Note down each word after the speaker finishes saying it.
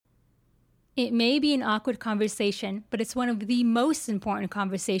It may be an awkward conversation, but it's one of the most important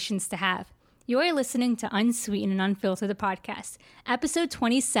conversations to have. You are listening to Unsweetened and Unfiltered, the podcast, episode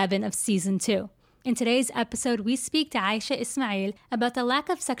 27 of season 2. In today's episode, we speak to Aisha Ismail about the lack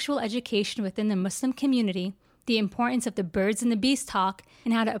of sexual education within the Muslim community, the importance of the birds and the bees talk,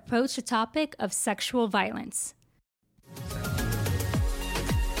 and how to approach the topic of sexual violence.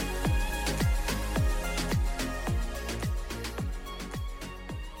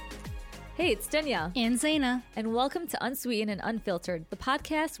 Hey, it's Danielle. And Zaina. And welcome to Unsweetened and Unfiltered, the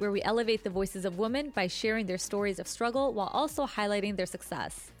podcast where we elevate the voices of women by sharing their stories of struggle while also highlighting their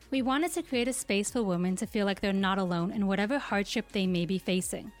success. We wanted to create a space for women to feel like they're not alone in whatever hardship they may be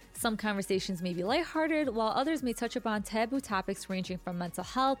facing. Some conversations may be lighthearted, while others may touch upon taboo topics ranging from mental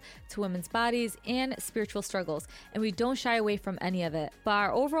health to women's bodies and spiritual struggles, and we don't shy away from any of it. But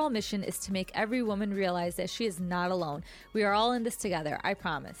our overall mission is to make every woman realize that she is not alone. We are all in this together, I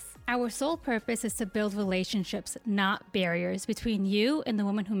promise. Our sole purpose is to build relationships, not barriers, between you and the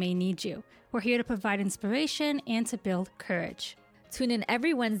woman who may need you. We're here to provide inspiration and to build courage. Tune in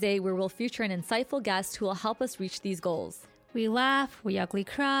every Wednesday where we'll feature an insightful guest who will help us reach these goals. We laugh, we ugly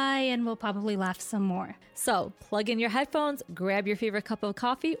cry, and we'll probably laugh some more. So plug in your headphones, grab your favorite cup of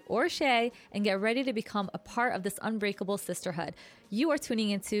coffee or shea, and get ready to become a part of this unbreakable sisterhood. You are tuning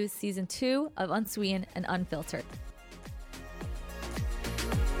into season 2 of Unsweetened and Unfiltered.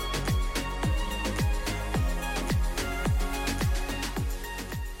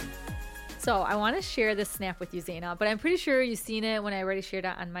 So I want to share this snap with you, Zaina, but I'm pretty sure you've seen it when I already shared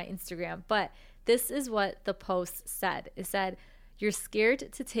it on my Instagram. But this is what the post said. It said, you're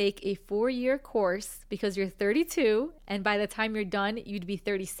scared to take a 4-year course because you're 32, and by the time you're done, you'd be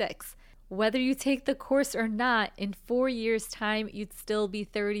 36. Whether you take the course or not, in 4 years' time, you'd still be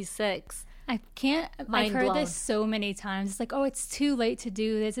 36. I've heard this so many times. It's like, oh, it's too late to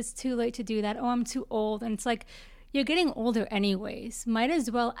do this. It's too late to do that. Oh, I'm too old. And it's like, you're getting older anyways. Might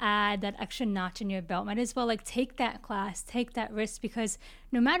as well add that extra notch in your belt. Might as well take that class, take that risk, because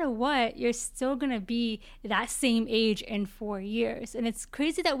no matter what, you're still going to be that same age in 4 years. And it's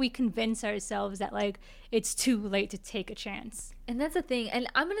crazy that we convince ourselves that it's too late to take a chance. And that's the thing. And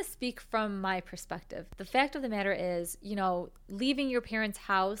I'm going to speak from my perspective. The fact of the matter is, leaving your parents'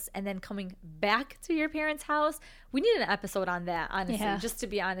 house and then coming back to your parents' house, we need an episode on that, honestly, just to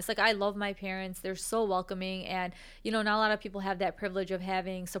be honest. I love my parents. They're so welcoming. And, not a lot of people have that privilege of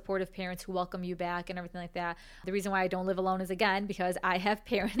having supportive parents who welcome you back and everything like that. The reason why I don't live alone is, again, because I have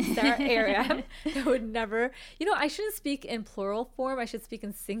parents that are Arab that would never, I shouldn't speak in plural form. I should speak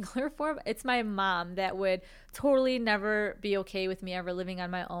in singular form. It's my mom that would totally never be okay with me ever living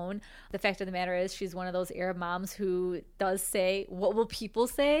on my own. The fact of the matter is, she's one of those Arab moms who does say, what will people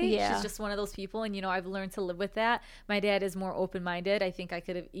say? Yeah. She's just one of those people. And, I've learned to live with that. My dad is more open-minded. I think I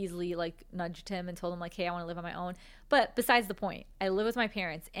could have easily nudged him and told him hey, I want to live on my own. But besides the point, I live with my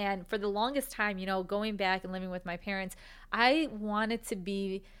parents. And for the longest time, going back and living with my parents, I wanted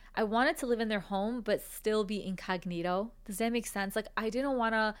to live in their home, but still be incognito. Does that make sense? I didn't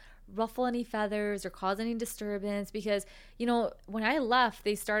want to ruffle any feathers or cause any disturbance because, when I left,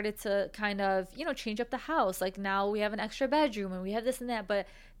 they started to kind of, change up the house. Now we have an extra bedroom and we have this and that. But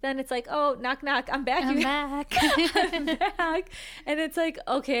then it's oh, knock, knock, I'm back. I'm back. I'm back. And it's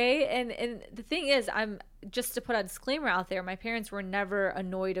okay. And the thing is, just to put a disclaimer out there, my parents were never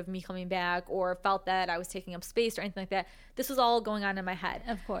annoyed of me coming back or felt that I was taking up space or anything like that. This was all going on in my head.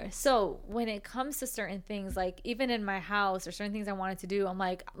 Of course. So when it comes to certain things, even in my house or certain things I wanted to do, I'm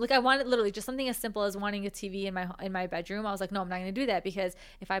I wanted literally just something as simple as wanting a TV in my bedroom. I was no, I'm not going to do that because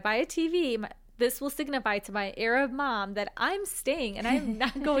if I buy a TV, this will signify to my Arab mom that I'm staying and I'm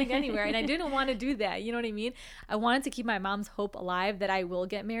not going anywhere. And I didn't want to do that. You know what I mean? I wanted to keep my mom's hope alive that I will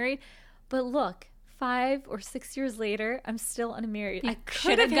get married. But look, 5 or 6 years later, I'm still unmarried. I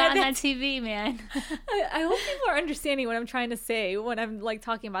could have gotten that TV, man. I hope people are understanding what I'm trying to say when I'm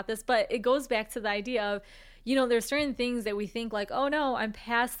talking about this. But it goes back to the idea of, there's certain things that we think oh no, I'm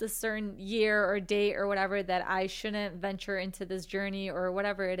past this certain year or date or whatever that I shouldn't venture into this journey or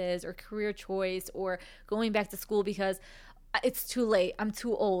whatever it is, or career choice or going back to school because it's too late. I'm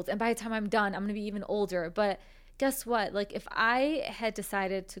too old. And by the time I'm done, I'm going to be even older. But guess what? If I had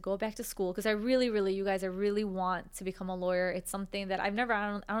decided to go back to school, because I really, you guys, I really want to become a lawyer. It's something that I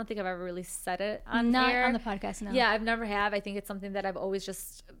don't think I've ever really said it on Not air. on the podcast, no. Yeah, I've never have. I think it's something that I've always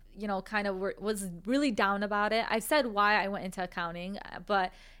just, kind of was really down about it. I've said why I went into accounting,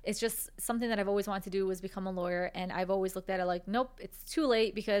 but it's just something that I've always wanted to do was become a lawyer. And I've always looked at it nope, it's too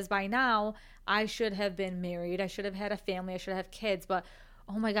late because by now I should have been married. I should have had a family. I should have kids. But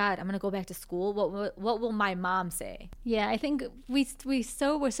oh my God, I'm going to go back to school. What will my mom say? Yeah, I think we're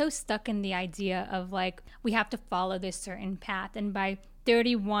so stuck in the idea of like, we have to follow this certain path. And by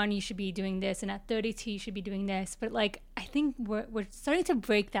 31, you should be doing this. And at 32, you should be doing this. But like, I think we're starting to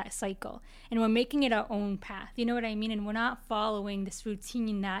break that cycle and we're making it our own path. You know what I mean? And we're not following this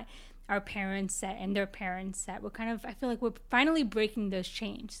routine that our parents set and their parents set. I feel like we're finally breaking those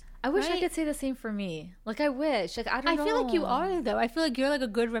chains. I wish I could say the same for me. Like, I wish. Like, I don't know. I feel like you are, though. I feel like you're like a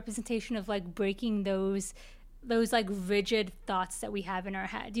good representation of like breaking those like rigid thoughts that we have in our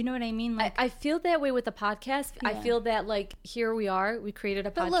head. Do you know what I mean? Like, I feel that way with the podcast. Yeah. I feel that like, here we are, we created a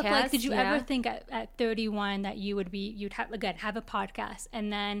podcast. But look, like, did you ever think at 31 that you'd have a podcast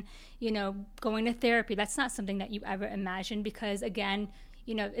and then, you know, going to therapy? That's not something that you ever imagined because, again,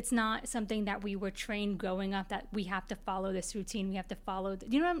 you know, it's not something that we were trained growing up that we have to follow this routine. We have to follow.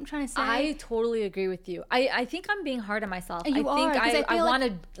 You know what I'm trying to say? I totally agree with you. I think I'm being hard on myself. I want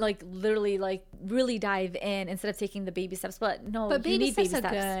to like literally like really dive in instead of taking the baby steps. But no, but baby steps are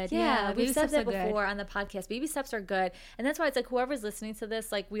good. Yeah, we've said that before on the podcast. Baby steps are good, and that's why it's like whoever's listening to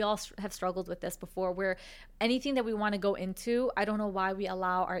this, like we all have struggled with this before. Where anything that we want to go into, I don't know why we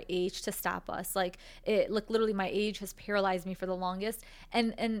allow our age to stop us. Like literally, my age has paralyzed me for the longest.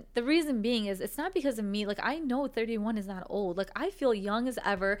 And the reason being is it's not because of me. Like, I know 31 is not old. Like, I feel young as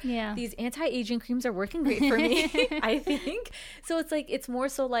ever. Yeah. These anti-aging creams are working great for me, I think. So it's like, it's more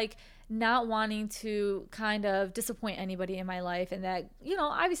so like not wanting to kind of disappoint anybody in my life. And that, you know,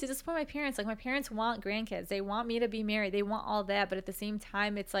 obviously disappoint my parents. Like, my parents want grandkids. They want me to be married. They want all that. But at the same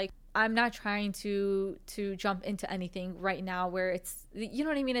time, it's like, I'm not trying to jump into anything right now where it's, you know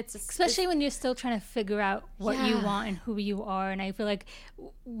what I mean? Especially when you're still trying to figure out what you want and who you are. And I feel like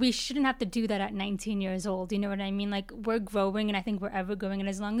we shouldn't have to do that at 19 years old. You know what I mean? Like, we're growing and I think we're ever growing. And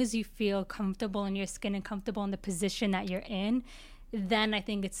as long as you feel comfortable in your skin and comfortable in the position that you're in, then I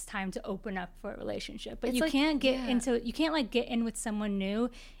think it's time to open up for a relationship. But you can't get in with someone new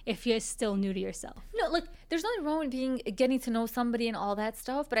if you're still new to yourself. No, like, there's nothing wrong with getting to know somebody and all that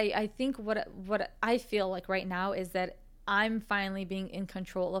stuff. But I think what I feel like right now is that I'm finally being in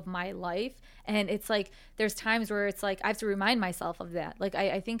control of my life. And it's like, there's times where it's like, I have to remind myself of that. Like,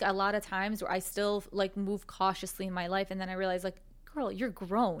 I think a lot of times where I still like move cautiously in my life. And then I realize like, girl, you're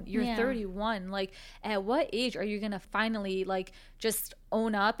grown. You're 31. Like, at what age are you going to finally like just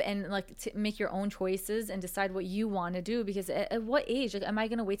own up and like make your own choices and decide what you want to do? Because at what age, like, am I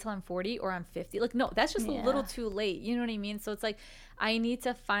going to wait till I'm 40 or I'm 50? Like, no, that's just a little too late. You know what I mean? So it's like, I need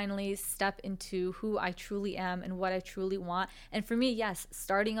to finally step into who I truly am and what I truly want. And for me, yes,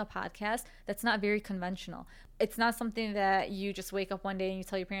 starting a podcast, that's not very conventional. It's not something that you just wake up one day and you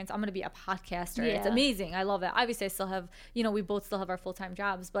tell your parents, I'm going to be a podcaster. Yeah. It's amazing. I love it. Obviously, I still have, you know, we both still have our full-time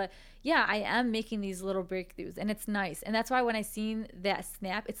jobs. But yeah, I am making these little breakthroughs and it's nice. And that's why when I seen that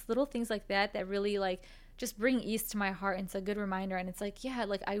snap, it's little things like that that really like just bring ease to my heart. And it's a good reminder. And it's like, yeah,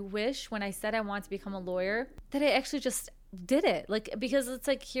 like I wish when I said I want to become a lawyer that I actually just did it, like, because it's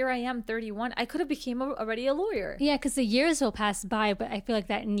like, here I am 31, I could have became already a lawyer. Yeah, because the years will pass by, but I feel like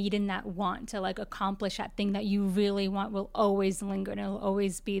that need and that want to like accomplish that thing that you really want will always linger and it'll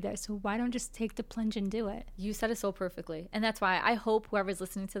always be there. So why don't just take the plunge and do it? You said it so perfectly. And that's why I hope whoever's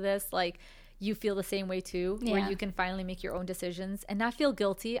listening to this, like, you feel the same way too, where you can finally make your own decisions and not feel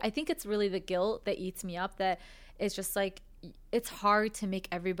guilty. I think it's really the guilt that eats me up, that it's just like, it's hard to make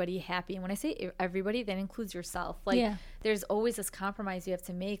everybody happy. And when I say everybody, that includes yourself. Like, there's always this compromise you have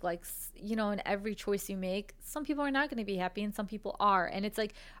to make. Like, you know, in every choice you make, some people are not going to be happy and some people are. And it's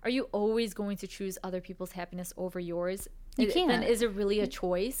like, are you always going to choose other people's happiness over yours? You can't. Then is it really a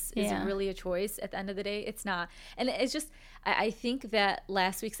choice? Is it really a choice? At the end of the day, it's not. And it's just, I think that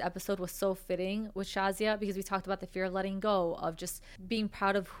last week's episode was so fitting with Shazia because we talked about the fear of letting go, of just being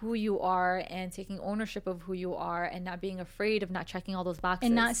proud of who you are and taking ownership of who you are and not being afraid of not checking all those boxes.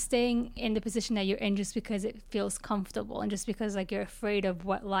 And not staying in the position that you're in just because it feels comfortable and just because like you're afraid of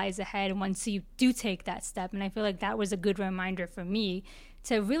what lies ahead once you do take that step. And I feel like that was a good reminder for me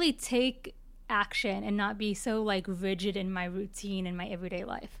to really take action and not be so like rigid in my routine in my everyday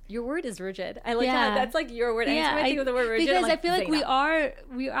life. Your word is rigid. I like that. That's like your word. Anytime I think of the word rigid, because I feel like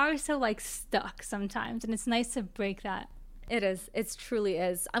we are so like stuck sometimes, and it's nice to break that. It is. It truly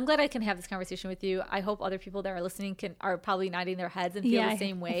is. I'm glad I can have this conversation with you. I hope other people that are listening are probably nodding their heads and feel the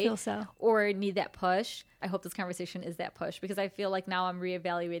same way. I feel so. Or need that push. I hope this conversation is that push because I feel like now I'm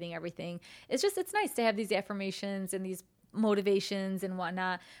reevaluating everything. It's nice to have these affirmations and these motivations and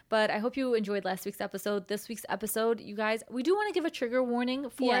whatnot. But I hope you enjoyed last week's episode. This week's episode, you guys, we do want to give a trigger warning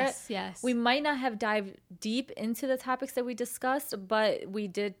for it. Yes. We might not have dived deep into the topics that we discussed, but we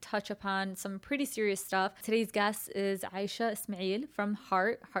did touch upon some pretty serious stuff. Today's guest is Aisha Ismail from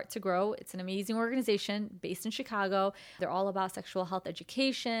Heart to Grow. It's an amazing organization based in Chicago. They're all about sexual health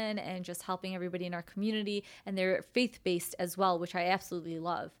education and just helping everybody in our community. And they're faith-based as well, which I absolutely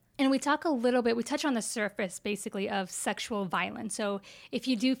love. And we touch on the surface basically of sexual violence. So if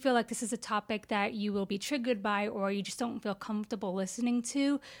you do feel like this is a topic that you will be triggered by or you just don't feel comfortable listening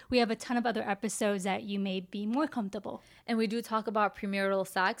to, we have a ton of other episodes that you may be more comfortable. And we do talk about premarital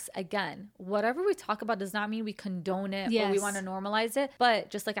sex. Again, whatever we talk about does not mean we condone it or we want to normalize it.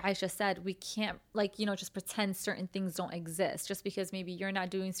 But just like Aisha said, we can't just pretend certain things don't exist. Just because maybe you're not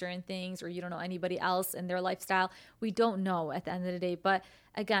doing certain things or you don't know anybody else and their lifestyle. We don't know at the end of the day. But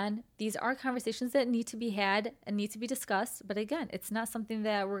again, these are conversations that need to be had and need to be discussed. But again, it's not something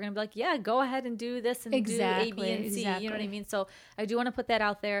that we're going to be like, yeah, go ahead and do this and do A, B, and C. You know what I mean? So I do want to put that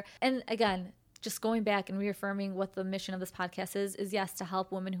out there. And again, just going back and reaffirming what the mission of this podcast is yes, to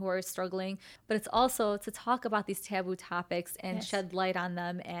help women who are struggling, but it's also to talk about these taboo topics and shed light on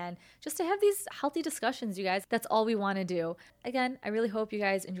them and just to have these healthy discussions, you guys. That's all we want to do. Again, I really hope you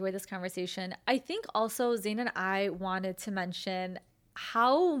guys enjoy this conversation. I think also Zain and I wanted to mention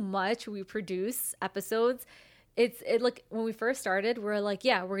how much we produce episodes. It's like when we first started, we're like,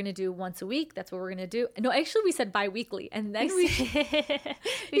 yeah, we're going to do once a week. That's what we're going to do. No, actually we said bi-weekly. And then we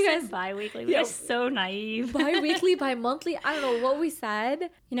said bi-weekly. We are so naive. Bi-weekly, bi-monthly. I don't know what we said.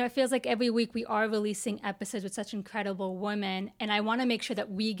 You know, it feels like every week we are releasing episodes with such incredible women. And I want to make sure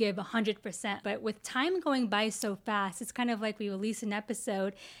that we give 100%. But with time going by so fast, it's kind of like we release an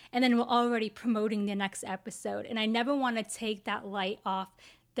episode and then we're already promoting the next episode. And I never want to take that light off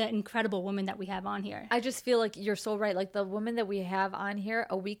the incredible women that we have on here. I just feel like you're so right. Like the women that we have on here,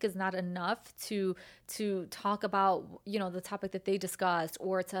 a week is not enough to talk about, you know, the topic that they discussed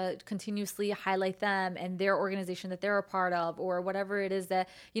or to continuously highlight them and their organization that they're a part of or whatever it is that,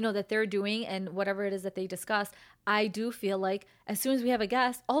 you know, that they're doing and whatever it is that they discuss. I do feel like as soon as we have a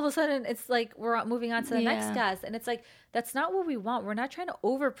guest, all of a sudden it's like we're moving on to the next guest. And it's like, that's not what we want. We're not trying to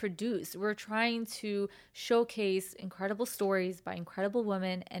overproduce. We're trying to showcase incredible stories by incredible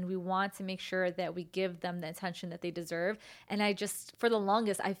women. And we want to make sure that we give them the attention that they deserve. And I just, for the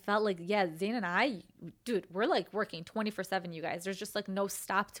longest, I felt like, yeah, Zain and I, dude, we're like working 24/7, you guys. There's just like no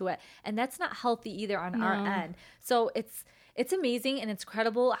stop to it. And that's not healthy either on our end. So it's amazing and it's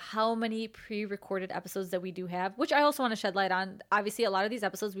incredible how many pre-recorded episodes that we do have, which I also want to shed light on. Obviously, a lot of these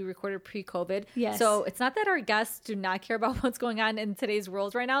episodes we recorded pre-COVID. Yes. So it's not that our guests do not care about what's going on in today's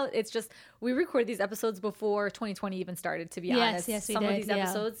world right now. It's just we recorded these episodes before 2020 even started, to be honest. Yes, Some of these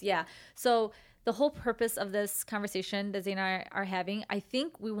episodes, So the whole purpose of this conversation that Zain and I are having, I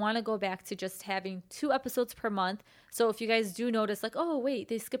think we want to go back to just having 2 episodes per month. So if you guys do notice like, oh, wait,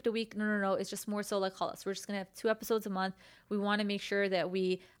 they skipped a week. No. It's just more so like, call us. We're just going to have 2 episodes a month. We want to make sure that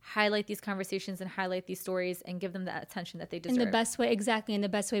we highlight these conversations and highlight these stories and give them that attention that they deserve. In the best way, exactly, in the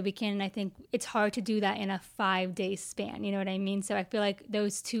best way we can. And I think it's hard to do that in a 5-day span. You know what I mean? So I feel like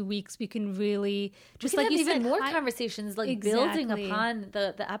those 2 weeks we can really just like have you even said, more conversations like building upon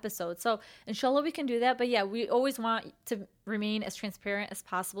the episode. So inshallah we can do that. But yeah, we always want to remain as transparent as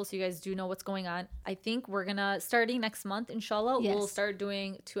possible so you guys do know what's going on. I think we're gonna, starting next month, inshallah, we'll start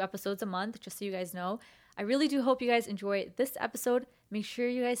doing 2 episodes a month, just so you guys know. I really do hope you guys enjoy this episode. Make sure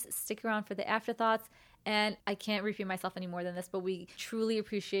you guys stick around for the afterthoughts. And I can't repeat myself any more than this, but we truly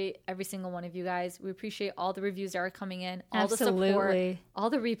appreciate every single one of you guys. We appreciate all the reviews that are coming in, all the support, all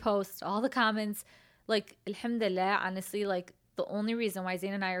the reposts, all the comments. Like, alhamdulillah, honestly, like, the only reason why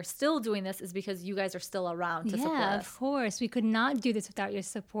Zain and I are still doing this is because you guys are still around to support us. Yeah, of course. We could not do this without your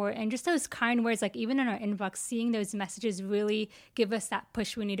support. And just those kind words, like even in our inbox, seeing those messages really give us that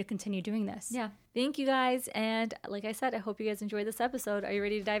push we need to continue doing this. Yeah. Thank you guys. And like I said, I hope you guys enjoyed this episode. Are you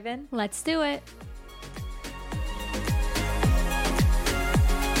ready to dive in? Let's do it.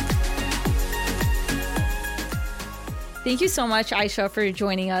 Thank you so much, Aisha, for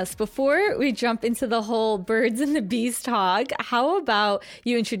joining us. Before we jump into the whole birds and the bees talk, how about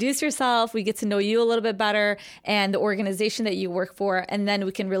you introduce yourself, we get to know you a little bit better and the organization that you work for, and then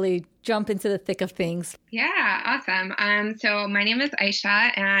we can really jump into the thick of things. Yeah, awesome. So my name is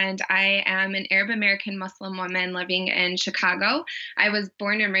Aisha, and I am an Arab American Muslim woman living in Chicago. I was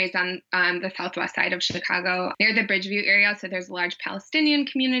born and raised on the southwest side of Chicago, near the Bridgeview area. So there's a large Palestinian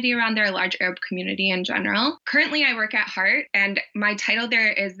community around there, a large Arab community in general. Currently, I work at Heart, and my title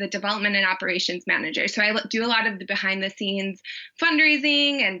there is the Development and Operations Manager. So I do a lot of the behind the scenes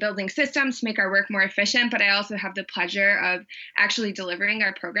fundraising and building systems to make our work more efficient. But I also have the pleasure of actually delivering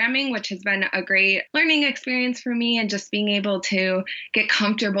our programming, which has been a great learning experience for me, and just being able to get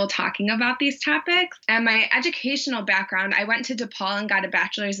comfortable talking about these topics. And my educational background, I went to DePaul and got a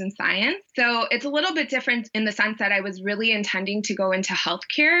bachelor's in science. So it's a little bit different in the sense that I was really intending to go into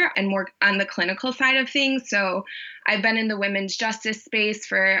healthcare and more on the clinical side of things. So I've been in the women's justice space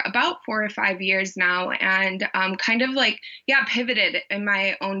for about 4 or 5 years now, and pivoted in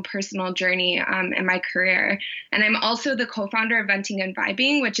my own personal journey in my career. And I'm also the co-founder of Venting and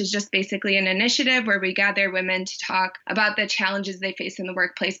Vibing, which is just basically an initiative where we gather women to talk about the challenges they face in the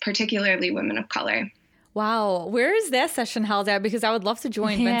workplace, particularly women of color. Wow. Where is that session held at? Because I would love to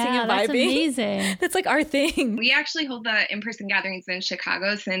join Venting and Vibing. That's amazing. That's like our thing. We actually hold the in-person gatherings in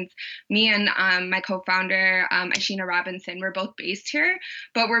Chicago, since me and my co-founder, Ashina Robinson, we're both based here.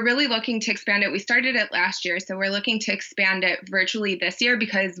 But we're really looking to expand it. We started it last year, so we're looking to expand it virtually this year,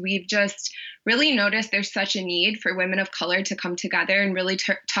 because we've just really noticed there's such a need for women of color to come together and really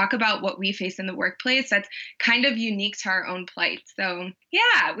talk about what we face in the workplace that's kind of unique to our own plight. So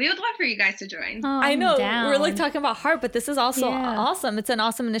yeah, we would love for you guys to join. Oh, I know we're like talking about Heart, but this is also awesome. It's an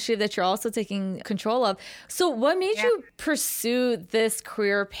awesome initiative that you're also taking control of. So what made you pursue this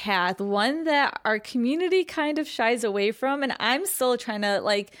career path, one that our community kind of shies away from? And I'm still trying to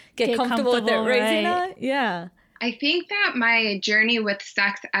like get comfortable with it, right, Zena? Yeah. I think that my journey with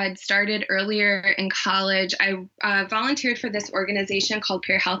sex ed started earlier in college. I volunteered for this organization called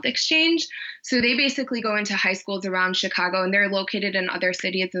Peer Health Exchange. So they basically go into high schools around Chicago, and they're located in other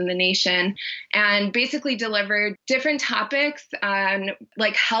cities in the nation, and basically delivered different topics on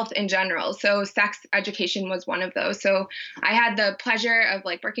like health in general. So sex education was one of those. So I had the pleasure of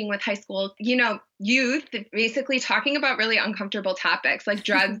like working with high school, youth, basically talking about really uncomfortable topics like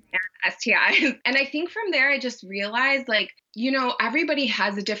drugs and STIs. And I think from there, I just realized everybody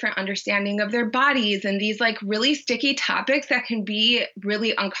has a different understanding of their bodies, and these like really sticky topics that can be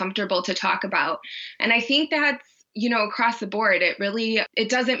really uncomfortable to talk about. And I think that's, across the board, it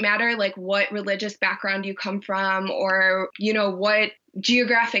doesn't matter like what religious background you come from or, what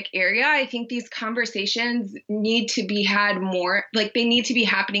geographic area. I think these conversations need to be had more, like they need to be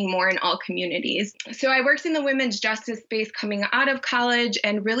happening more in all communities. So I worked in the women's justice space coming out of college,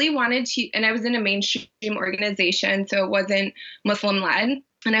 and really wanted to, and I was in a mainstream organization, so it wasn't Muslim led.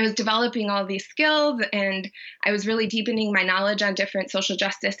 And I was developing all these skills, and I was really deepening my knowledge on different social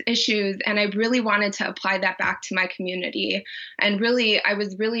justice issues. And I really wanted to apply that back to my community. And really, I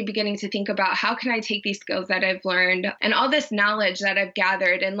was really beginning to think about how can I take these skills that I've learned and all this knowledge that I've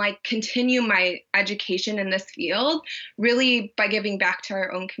gathered and like continue my education in this field, really by giving back to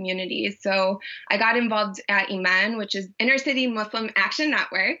our own communities. So I got involved at IMEN, which is Inner City Muslim Action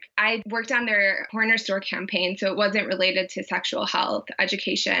Network. I worked on their corner store campaign, so it wasn't related to sexual health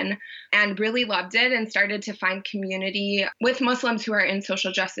education, and really loved it, and started to find community with Muslims who are in social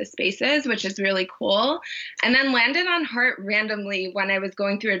justice spaces, which is really cool. And then landed on Heart randomly when I was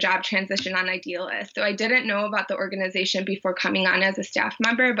going through a job transition on Idealist. So I didn't know about the organization before coming on as a staff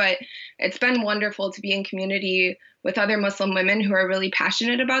member, but it's been wonderful to be in community with other Muslim women who are really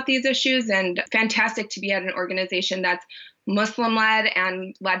passionate about these issues, and fantastic to be at an organization that's Muslim-led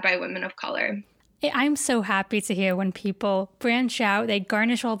and led by women of color. I'm so happy to hear when people branch out, they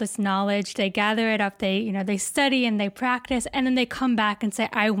garnish all this knowledge, they gather it up, they study and they practice, and then they come back and say,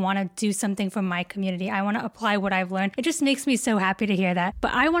 I want to do something for my community. I want to apply what I've learned. It just makes me so happy to hear that.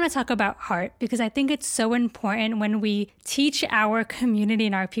 But I want to talk about Heart, because I think it's so important when we teach our community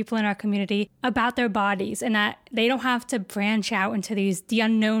and our people in our community about their bodies, and that they don't have to branch out into the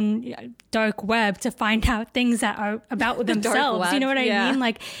unknown dark web to find out things that are about themselves. You know what I mean?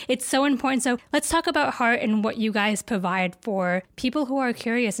 Like, it's so important. So let's talk about Heart and what you guys provide for people who are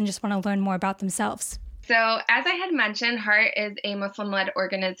curious and just want to learn more about themselves. So as I had mentioned, Heart is a Muslim-led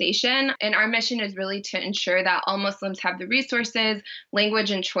organization, and our mission is really to ensure that all Muslims have the resources,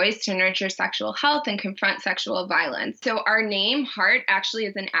 language, and choice to nurture sexual health and confront sexual violence. So our name, Heart, actually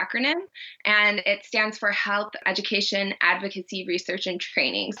is an acronym, and it stands for Health, Education, Advocacy, Research, and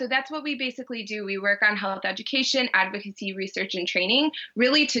Training. So that's what we basically do. We work on health education, advocacy, research, and training,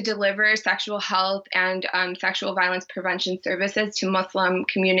 really to deliver sexual health and sexual violence prevention services to Muslim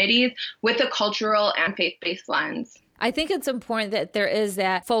communities with a cultural and faith-based lens. I think it's important that there is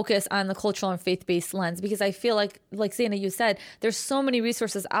that focus on the cultural and faith-based lens, because I feel like Zaina, you said, there's so many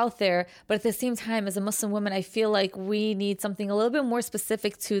resources out there, but at the same time, as a Muslim woman, I feel like we need something a little bit more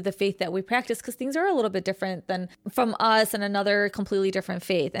specific to the faith that we practice, because things are a little bit different than from us and another completely different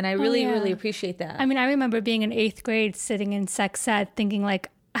faith. And I really appreciate that. I mean, I remember being in 8th grade sitting in sex ed thinking like,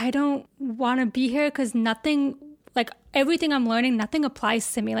 I don't want to be here because nothing, like everything I'm learning, nothing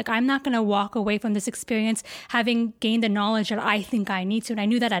applies to me. Like I'm not going to walk away from this experience having gained the knowledge that I think I need to. And I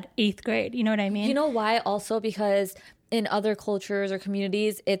knew that at 8th grade. You know what I mean? You know why? Also because in other cultures or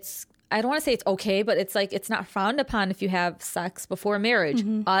communities, I don't want to say it's okay, but it's like, it's not frowned upon if you have sex before marriage.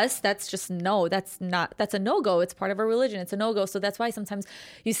 Us, that's just no, that's a no-go. It's part of our religion. It's a no-go. So that's why sometimes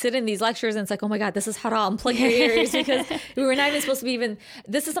you sit in these lectures and it's like, oh my God, this is haram. Plug your ears, because we're not even supposed to be even,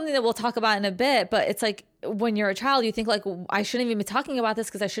 this is something that we'll talk about in a bit, but it's like, when you're a child, you think like, I shouldn't even be talking about this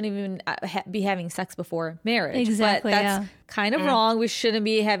because I shouldn't even be having sex before marriage. Exactly. But that's kind of wrong. We shouldn't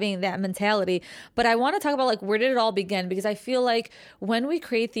be having that mentality. But I want to talk about like, where did it all begin? Because I feel like when we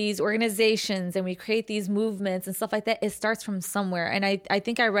create these organizations and we create these movements and stuff like that, it starts from somewhere. And I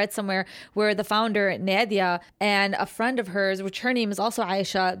think I read somewhere where the founder, Nadia, and a friend of hers, which her name is also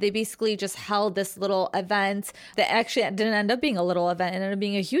Aisha, they basically just held this little event that actually didn't end up being a little event. It ended up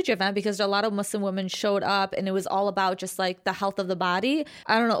being a huge event because a lot of Muslim women showed up, and it was all about just like the health of the body.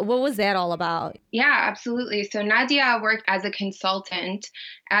 I don't know. What was that all about? Yeah, absolutely. So Nadia worked as a consultant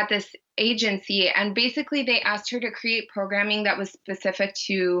at this agency, and basically they asked her to create programming that was specific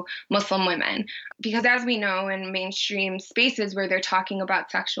to Muslim women. Because as we know, in mainstream spaces where they're talking about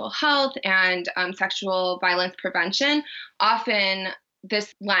sexual health and sexual violence prevention, often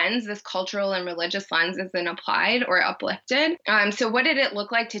this lens, this cultural and religious lens, isn't applied or uplifted. So what did it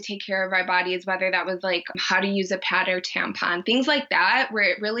look like to take care of our bodies, whether that was like how to use a pad or tampon, things like that, where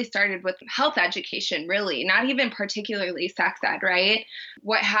it really started with health education, really, not even particularly sex ed, right?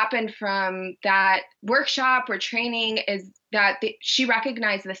 What happened from that workshop or training is that she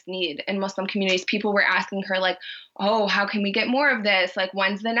recognized this need in Muslim communities. People were asking her like, oh, how can we get more of this? Like,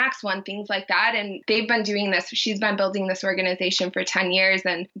 when's the next one? Things like that. And they've been doing this. She's been building this organization for 10 years.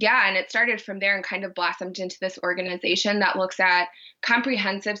 And and it started from there and kind of blossomed into this organization that looks at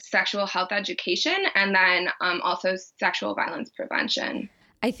comprehensive sexual health education and then also sexual violence prevention.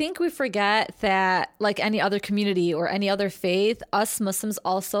 I think we forget that, like any other community or any other faith, us Muslims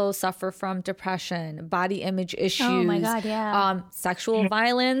also suffer from depression, body image issues. Oh my God, yeah. Sexual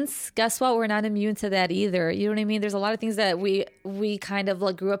violence. Guess what? We're not immune to that either. You know what I mean? There's a lot of things that we kind of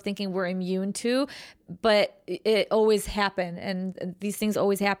like grew up thinking we're immune to, but it always happened. And these things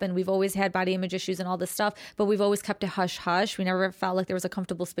always happen. We've always had body image issues and all this stuff, but we've always kept it hush hush. We never felt like there was a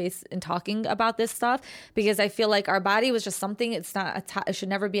comfortable space in talking about this stuff, because I feel like our body was just something, it's not, it should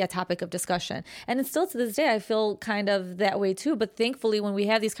never be a topic of discussion. And it's still to this day, I feel kind of that way too. But thankfully, when we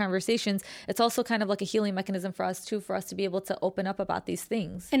have these conversations, it's also kind of like a healing mechanism for us too, for us to be able to open up about these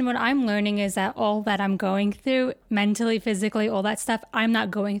things. And what I'm learning is that all that I'm going through, mentally, physically, all that stuff, I'm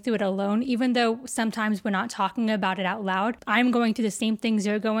not going through it alone, even though sometimes we're not talking about it out loud. I'm going through the same things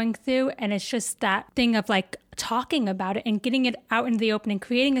you're going through. And it's just that thing of like talking about it and getting it out into the open and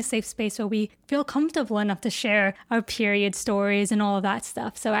creating a safe space where we feel comfortable enough to share our period stories and all of that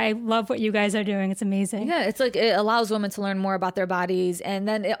stuff. So I love what you guys are doing. It's amazing. Yeah, it's like it allows women to learn more about their bodies. And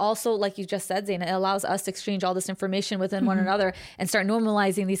then it also, like you just said, Zaina, it allows us to exchange all this information within one another and start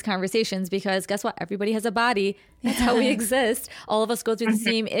normalizing these conversations, because guess what? Everybody has a body. That's how we exist. All of us go through the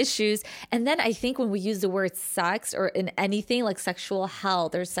same issues. And then I think when we use the word sex or in anything like sexual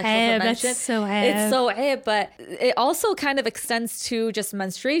health or sexual prevention, it's so but it also kind of extends to just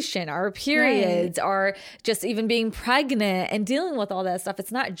menstruation, our periods, or just even being pregnant and dealing with all that stuff.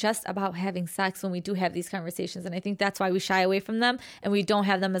 It's not just about having sex when we do have these conversations. And I think that's why we shy away from them and we don't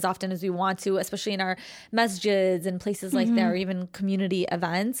have them as often as we want to, especially in our masjids and places like that, or even community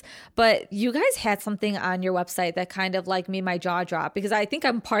events. But you guys had something on your website that kind of like made my jaw drop, because I think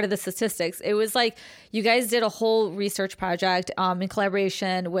I'm part of the statistics. It was like you guys did a whole research project in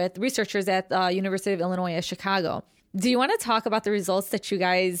collaboration with researchers at the University of Illinois at Chicago. Do you want to talk about the results that you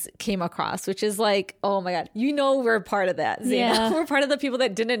guys came across, which is like, oh my God, we're part of that, Zaina. Yeah. We're part of the people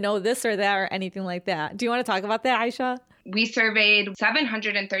that didn't know this or that or anything like that. Do you want to talk about that, Aisha? We surveyed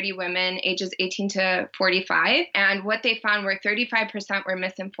 730 women ages 18 to 45, and what they found were 35% were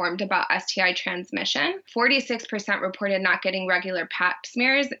misinformed about STI transmission. 46% reported not getting regular Pap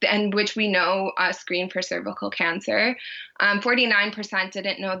smears, and which we know screen for cervical cancer. 49%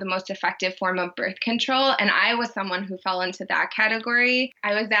 didn't know the most effective form of birth control, and I was someone who fell into that category.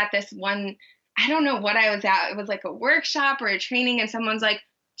 I was at this one, I don't know what I was at. It was like a workshop or a training, and someone's like,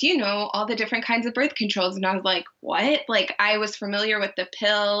 do you know all the different kinds of birth controls? And I was like, what? Like, I was familiar with the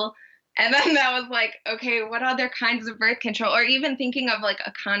pill. And then that was like, okay, what other kinds of birth control? Or even thinking of like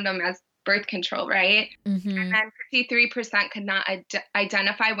a condom as birth control, right? Mm-hmm. And then 53% could not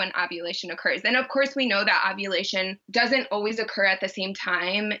identify when ovulation occurs. And of course, we know that ovulation doesn't always occur at the same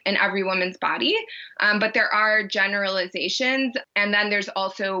time in every woman's body, but there are generalizations. And then there's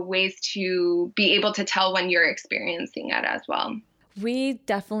also ways to be able to tell when you're experiencing it as well. We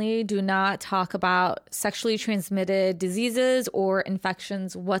definitely do not talk about sexually transmitted diseases or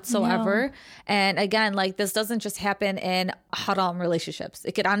infections whatsoever. No. And again, like, this doesn't just happen in haram relationships.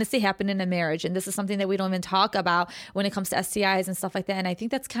 It could honestly happen in a marriage. And this is something that we don't even talk about when it comes to STIs and stuff like that. And I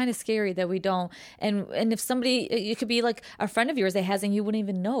think that's kind of scary that we don't. And if somebody, it could be like a friend of yours that has, and you wouldn't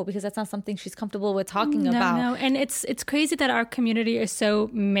even know because that's not something she's comfortable with talking about. No, and it's crazy that our community is so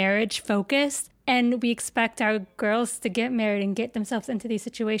marriage focused. And we expect our girls to get married and get themselves into these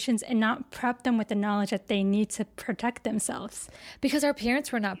situations and not prep them with the knowledge that they need to protect themselves. Because our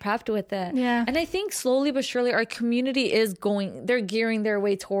parents were not prepped with it. Yeah. And I think slowly but surely our community is they're gearing their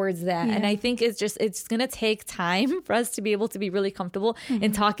way towards that. Yeah. And I think it's going to take time for us to be able to be really comfortable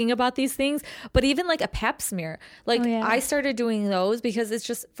in talking about these things. But even like a pap smear, like I started doing those because it's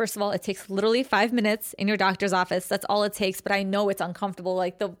just, first of all, it takes literally 5 minutes in your doctor's office. That's all it takes. But I know it's uncomfortable.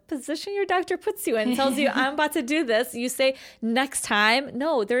 Like the position your doctor puts you and tells you, I'm about to do this. You say, next time.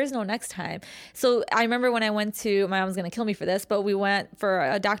 No, there is no next time. So I remember when I went to, my mom's going to kill me for this, but we went for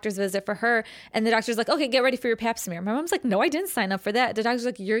a doctor's visit for her. And the doctor's like, okay, get ready for your pap smear. My mom's like, no, I didn't sign up for that. The doctor's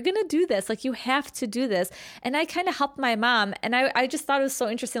like, you're going to do this. Like, you have to do this. And I kind of helped my mom. And I just thought it was so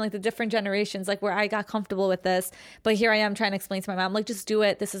interesting, like the different generations, like where I got comfortable with this. But here I am trying to explain to my mom, like, just do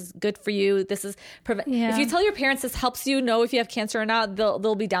it. This is good for you. This is, if you tell your parents this helps you know if you have cancer or not,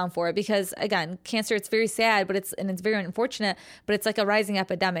 they'll be down for it. Because again, cancer, it's very sad, but it's very unfortunate, but it's like a rising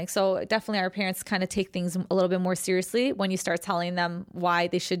epidemic. So definitely our parents kind of take things a little bit more seriously when you start telling them why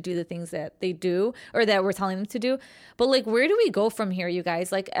they should do the things that they do or that we're telling them to do. But like, where do we go from here, you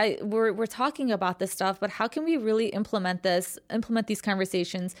guys? Like, we're talking about this stuff, but how can we really implement these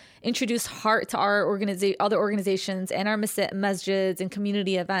conversations, introduce heart to our other organizations and our masjids and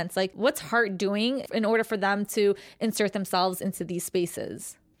community events? Like, what's heart doing in order for them to insert themselves into these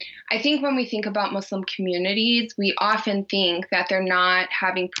spaces? I think when we think about Muslim communities, we often think that they're not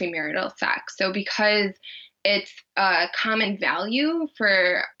having premarital sex. So because it's a common value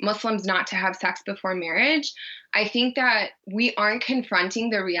for Muslims not to have sex before marriage, I think that we aren't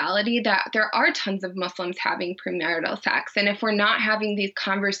confronting the reality that there are tons of Muslims having premarital sex. And if we're not having these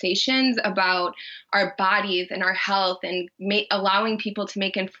conversations about our bodies and our health and allowing people to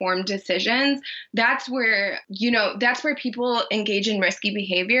make informed decisions, that's where people engage in risky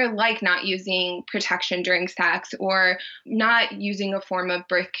behavior, like not using protection during sex or not using a form of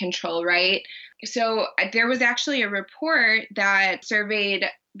birth control, right? So there was actually a report that surveyed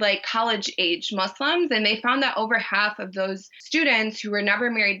like college age Muslims, and they found that over half of those students who were never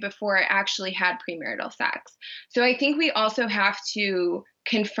married before actually had premarital sex. So I think we also have to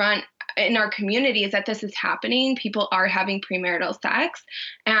confront in our communities that this is happening. People are having premarital sex.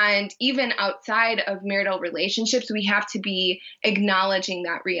 And even outside of marital relationships, we have to be acknowledging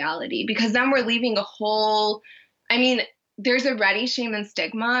that reality, because then we're leaving there's already shame and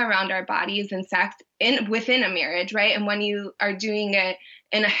stigma around our bodies and sex within a marriage, right? And when you are doing it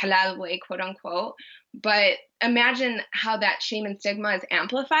in a halal way, quote unquote. But imagine how that shame and stigma is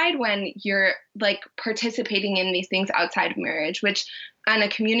amplified when you're like participating in these things outside of marriage, which on a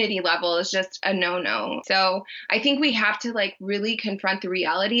community level is just a no-no. So I think we have to like really confront the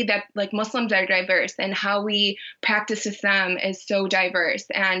reality that like Muslims are diverse and how we practice Islam is so diverse.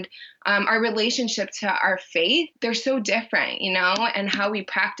 And our relationship to our faith, they're so different, and how we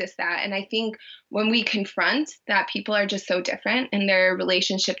practice that. And I think when we confront that people are just so different in their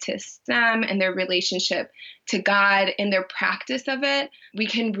relationship to Islam and their relationship to God and their practice of it, we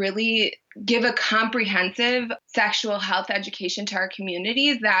can really give a comprehensive sexual health education to our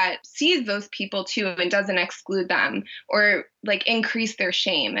communities that sees those people too and doesn't exclude them or like increase their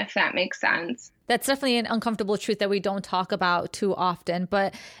shame, if that makes sense. That's definitely an uncomfortable truth that we don't talk about too often.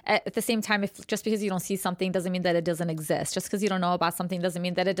 But at the same time, just because you don't see something doesn't mean that it doesn't exist. Just because you don't know about something doesn't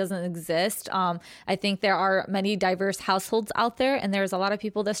mean that it doesn't exist. I think there are many diverse households out there, and there's a lot of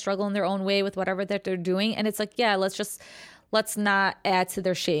people that struggle in their own way with whatever that they're doing. And it's like, yeah, let's let's not add to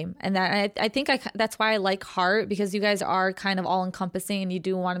their shame. And that I think that's why I like Heart, because you guys are kind of all encompassing and you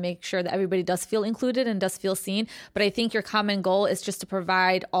do want to make sure that everybody does feel included and does feel seen. But I think your common goal is just to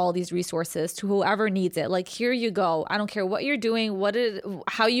provide all these resources to whoever needs it. Like, here you go. I don't care what you're doing,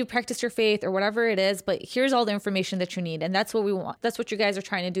 how you practice your faith or whatever it is, but here's all the information that you need. And that's what we want. That's what you guys are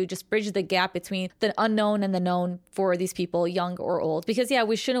trying to do. Just bridge the gap between the unknown and the known for these people, young or old. Because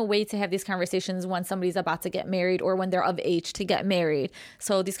we shouldn't wait to have these conversations when somebody's about to get married or when they're of age to get married.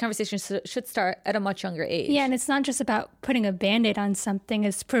 So these conversations should start at a much younger age. Yeah, and it's not just about putting a Band-Aid on something,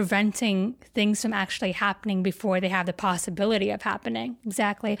 it's preventing things from actually happening before they have the possibility of happening.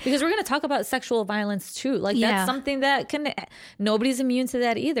 Exactly. Because we're going to talk about sexual violence too. Like, that's something that nobody's immune to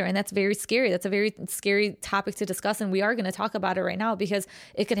that either. And that's very scary. That's a very scary topic to discuss. And we are going to talk about it right now because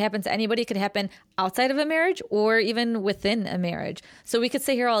it could happen to anybody. It could happen outside of a marriage or even within a marriage. So we could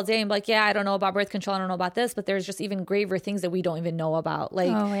sit here all day and be like, I don't know about birth control. I don't know about this, but there's just even graver things that we don't even know about. Like,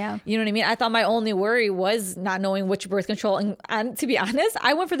 you know what I mean? I thought my only worry was not knowing which birth control. And to be honest,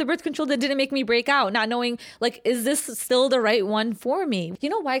 I went for the birth control that didn't make me break out, not knowing, like, is this still the right one for me? You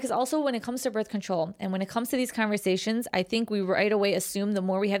know why? Because also when it comes to birth control and when it comes to these conversations, I think we right away assume the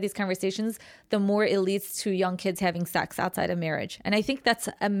more we have these conversations, the more it leads to young kids having sex outside of marriage. And I think that's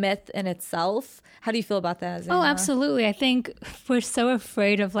a myth in itself. How do you feel about that, Zaina? Oh, absolutely. I think we're so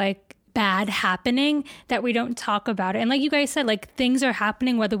afraid of like bad happening that we don't talk about it. And like you guys said, like, things are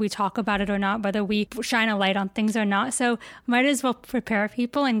happening whether we talk about it or not, whether we shine a light on things or not. So might as well prepare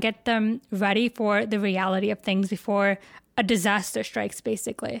people and get them ready for the reality of things before a disaster strikes,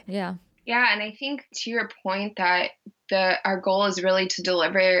 basically. Yeah. Yeah, and I think to your point that our goal is really to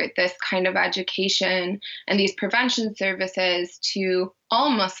deliver this kind of education and these prevention services to all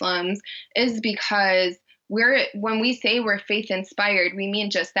Muslims is because when we say we're faith inspired, we mean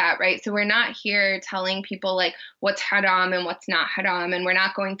just that, right? So we're not here telling people like what's haram and what's not haram, and we're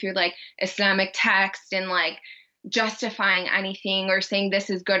not going through like Islamic text and like justifying anything or saying this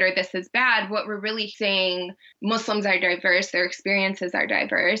is good or this is bad. What we're really saying, Muslims are diverse, their experiences are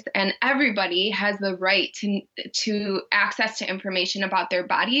diverse, and everybody has the right to access to information about their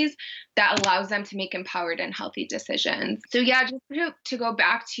bodies that allows them to make empowered and healthy decisions. So yeah, just to go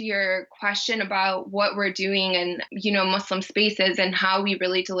back to your question about what we're doing in, Muslim spaces and how we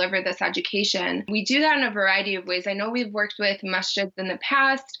really deliver this education, we do that in a variety of ways. I know we've worked with masjids in the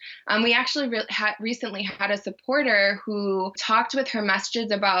past. We actually recently had a supporter who talked with her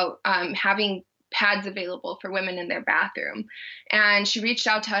masjids about having pads available for women in their bathroom. And she reached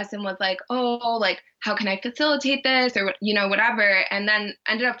out to us and was like, how can I facilitate this or, whatever. And then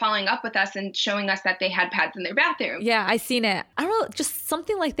ended up following up with us and showing us that they had pads in their bathroom. Yeah, I seen it. I don't know, just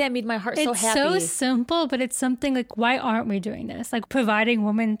something like that made my heart so happy. It's so simple, but it's something like, why aren't we doing this? Like providing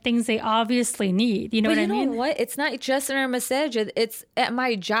women things they obviously need. You know what I mean? You know what? It's not just in our masajid. It's at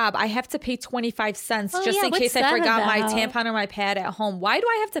my job. I have to pay 25 cents just in case I forgot my tampon or my pad at home. Why do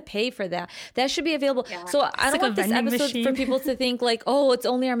I have to pay for that? That should be available. Yeah. So I don't want this episode for people to think like, it's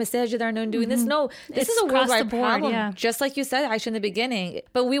only our masajid that are known doing this. No, this is a worldwide problem. Just like you said, Aisha, in the beginning.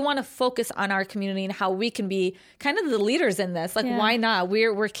 But we want to focus on our community and how we can be kind of the leaders in this. Like, why not?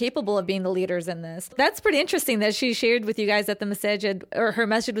 We're capable of being the leaders in this. That's pretty interesting that she shared with you guys that the masajid or her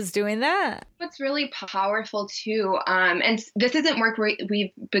masjid was doing that. What's really powerful too, and this isn't work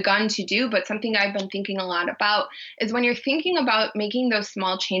we've begun to do, but something I've been thinking a lot about is when you're thinking about making those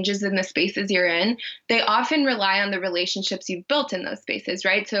small changes in the spaces you're in, they often rely on the relationships you've built in those spaces,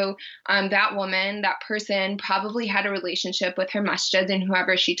 right? So that woman, that person probably had a relationship with her masjid and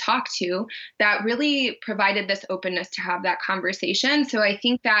whoever she talked to that really provided this openness to have that conversation. So I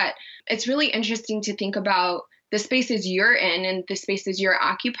think that it's really interesting to think about the spaces you're in and the spaces you're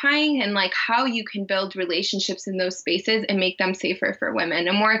occupying and like how you can build relationships in those spaces and make them safer for women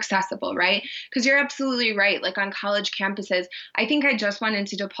and more accessible, right? Because you're absolutely right. Like on college campuses, I think I just went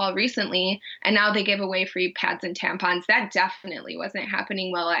into DePaul recently and now they give away free pads and tampons. That definitely wasn't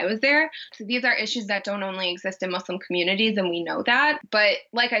happening while I was there. So these are issues that don't only exist in Muslim communities, and we know that. But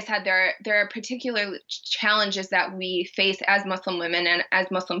like I said, there are particular challenges that we face as Muslim women and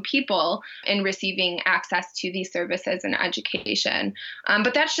as Muslim people in receiving access to these services and education.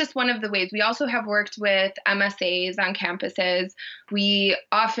 But that's just one of the ways. We also have worked with MSAs on campuses. We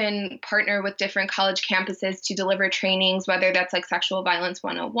often partner with different college campuses to deliver trainings, whether that's like Sexual Violence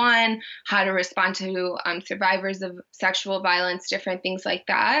 101, how to respond to survivors of sexual violence, different things like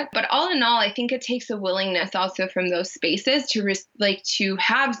that. But all in all, I think it takes a willingness also from those spaces to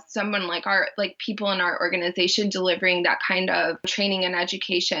have someone like people in our organization delivering that kind of training and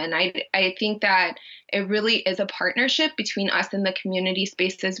education. I think that it really is a partnership between us and the community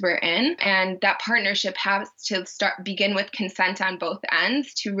spaces we're in. And that partnership has to begin with consent on both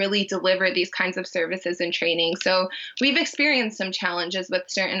ends to really deliver these kinds of services and training. So we've experienced some challenges with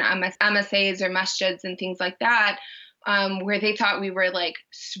certain MSAs or masjids and things like that, where they thought we were like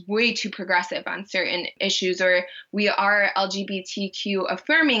way too progressive on certain issues, or we are LGBTQ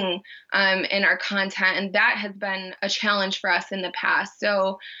affirming in our content. And that has been a challenge for us in the past.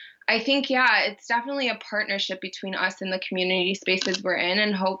 So I think, yeah, it's definitely a partnership between us and the community spaces we're in.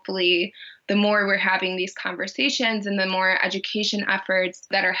 And hopefully the more we're having these conversations and the more education efforts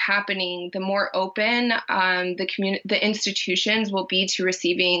that are happening, the more open the institutions will be to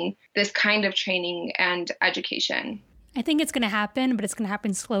receiving this kind of training and education. I think it's going to happen, but it's going to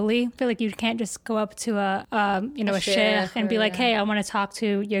happen slowly. I feel like you can't just go up to a sheikh and be like, hey, I want to talk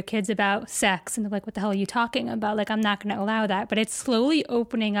to your kids about sex. And they're like, what the hell are you talking about? Like, I'm not going to allow that. But it's slowly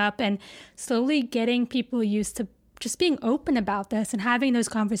opening up and slowly getting people used to just being open about this and having those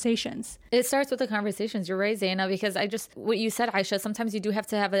conversations. It starts with the conversations. You're right, Zaina, because what you said, Aisha, sometimes you do have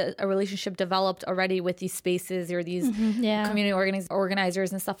to have a relationship developed already with these spaces or these community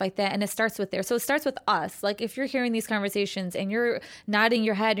organizers and stuff like that. And it starts with there. So it starts with us. Like if you're hearing these conversations and you're nodding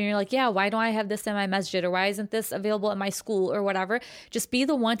your head and you're like, yeah, why don't I have this in my masjid, or why isn't this available at my school or whatever? Just be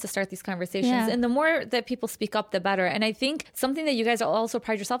the one to start these conversations. Yeah. And the more that people speak up, the better. And I think something that you guys also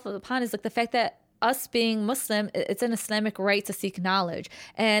pride yourself upon is like the fact that us being Muslim, it's an Islamic right to seek knowledge.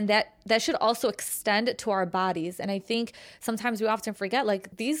 And that should also extend to our bodies. And I think sometimes we often forget,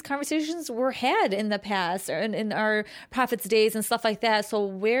 like, these conversations were had in the past or in our Prophet's days and stuff like that. So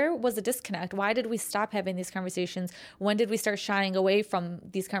where was the disconnect? Why did we stop having these conversations? When did we start shying away from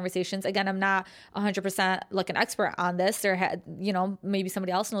these conversations? Again, I'm not 100% like an expert on this, or maybe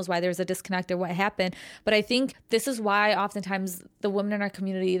somebody else knows why there's a disconnect or what happened. But I think this is why oftentimes the women in our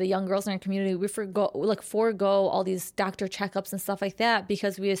community, the young girls in our community, we forego all these doctor checkups and stuff like that,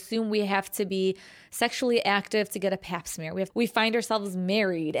 because we assume we have to be sexually active to get a pap smear. We find ourselves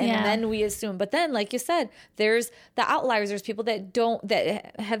married, and then we assume. But then, like you said, there's the outliers. There's people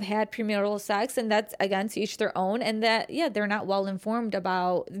that have had premarital sex, and that's, again, to each their own. And that, they're not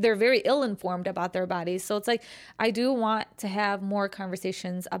they're very ill-informed about their bodies. So it's like, I do want to have more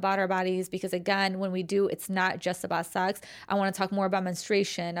conversations about our bodies, because again, when we do, it's not just about sex. I want to talk more about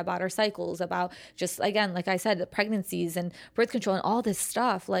menstruation, about our cycles, about just, again, like I said, the pregnancies and birth control and all this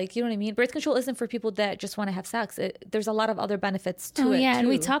stuff. Like, you know what I mean? Birth control isn't for people that just want to have sex. There's a lot of other benefits to it. Yeah, too. And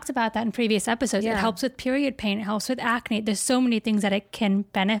we talked about that in previous episodes. Yeah. It helps with period pain. It helps with acne. There's so many things that it can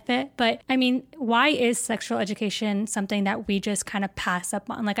benefit. But I mean, why is sexual education something that we just kind of pass up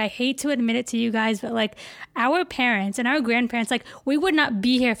on? Like, I hate to admit it to you guys, but like our parents and our grandparents, like, we would not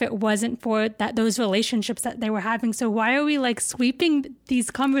be here if it wasn't for those relationships that they were having. So why are we like sweeping these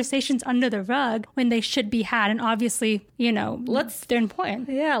conversations under the rug when they should be had? And obviously, they're important.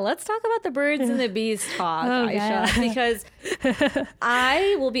 Yeah, let's talk about the birds and the bees talk, Aisha, because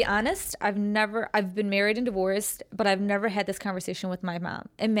I will be honest, I've been married and divorced, but I've never had this conversation with my mom.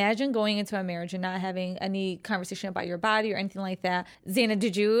 Imagine going into a marriage and not having any conversation about your body or anything like that. Zaina,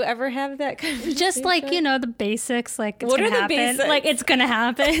 did you ever have that conversation? Just like, the basics, like, it's going to happen. Basics? Like, it's going to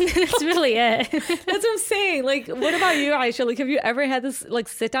happen. That's really it. That's what I'm saying. Like, what about you, Aisha? Like, have you ever had this, like,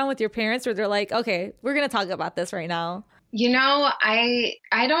 sit down with your parents where they're like, okay, we're going to talk about this right now?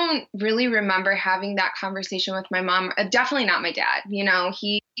 I don't really remember having that conversation with my mom. Definitely not my dad.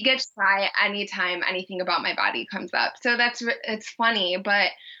 He gets shy anytime anything about my body comes up. So it's funny.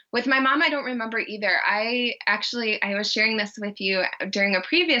 But with my mom, I don't remember either. I was sharing this with you during a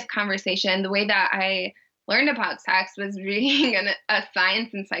previous conversation. The way that I learned about sex was reading a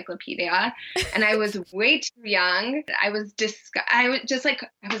science encyclopedia, and I was way too young. I was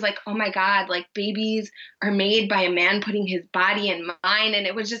like, oh my God, like, babies are made by a man putting his body in mine. And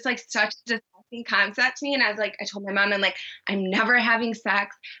it was just like such a disgusting concept to me. And I told my mom, I'm never having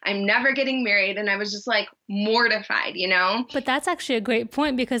sex. I'm never getting married. And I was just like mortified, But that's actually a great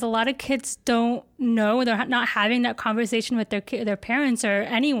point, because a lot of kids don't know, they're not having that conversation with their parents or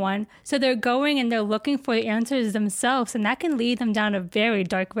anyone. So they're going and they're looking for the answers themselves, and that can lead them down a very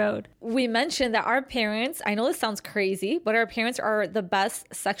dark road. We mentioned that our parents, I know this sounds crazy, but our parents are the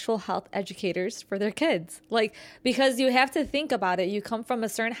best sexual health educators for their kids. Like, because you have to think about it. You come from a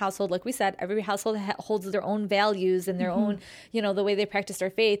certain household, like we said, every every household holds their own values and their own, the way they practice their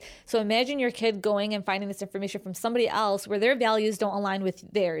faith. So imagine your kid going and finding this information from somebody else where their values don't align with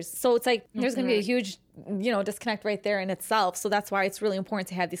theirs. So it's like there's going to be a huge disconnect right there in itself. So that's why it's really important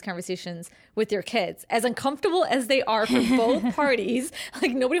to have these conversations with your kids, as uncomfortable as they are for both parties.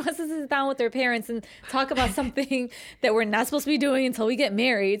 Like nobody wants to sit down with their parents and talk about something that we're not supposed to be doing until we get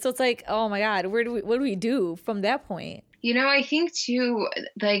married. So it's like, oh my God, what do we do from that point? I think too,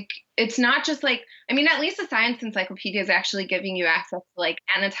 like, it's not just like, at least the Science Encyclopedia is actually giving you access to like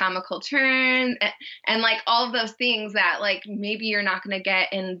anatomical terms and like all of those things that like maybe you're not going to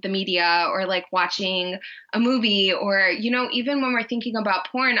get in the media or like watching a movie or, even when we're thinking about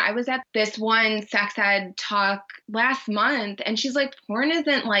porn. I was at this one sex ed talk last month and she's like, porn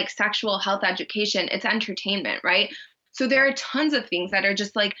isn't like sexual health education, it's entertainment, right? So there are tons of things that are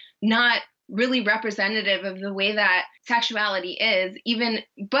just like not really representative of the way that sexuality is,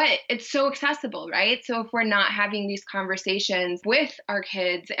 but it's so accessible, right? So if we're not having these conversations with our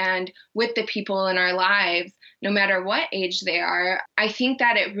kids and with the people in our lives, no matter what age they are, I think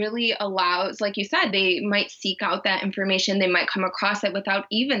that it really allows, like you said, they might seek out that information. They might come across it without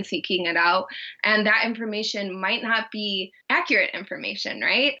even seeking it out. And that information might not be accurate information,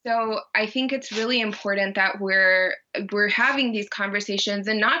 right? So I think it's really important that we're having these conversations,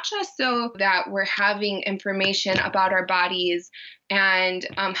 and not just so that we're having information about our bodies and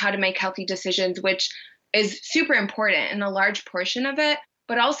how to make healthy decisions, which is super important and a large portion of it,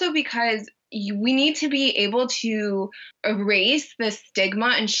 but also because we need to be able to erase the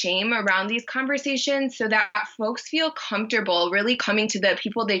stigma and shame around these conversations so that folks feel comfortable really coming to the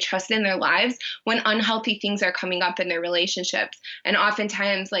people they trust in their lives when unhealthy things are coming up in their relationships. And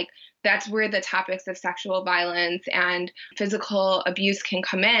oftentimes, like, that's where the topics of sexual violence and physical abuse can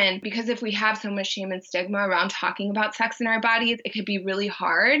come in, because if we have so much shame and stigma around talking about sex in our bodies, it could be really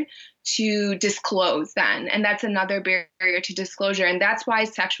hard to disclose then. And that's another barrier to disclosure. And that's why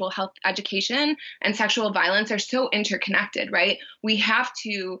sexual health education and sexual violence are so interconnected, right? We have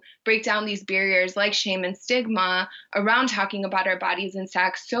to break down these barriers like shame and stigma around talking about our bodies and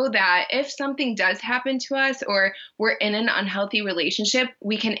sex, so that if something does happen to us or we're in an unhealthy relationship,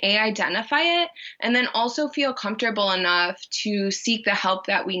 we can identify it and then also feel comfortable enough to seek the help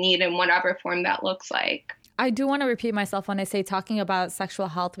that we need in whatever form that looks like. I do want to repeat myself when I say talking about sexual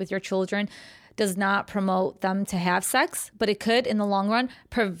health with your children does not promote them to have sex, but it could, in the long run,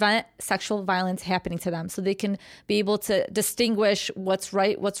 prevent sexual violence happening to them. So they can be able to distinguish what's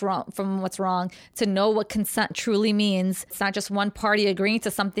right, what's wrong from what's wrong, to know what consent truly means. It's not just one party agreeing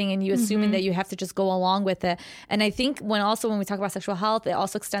to something and you assuming that you have to just go along with it. And I think when we talk about sexual health, it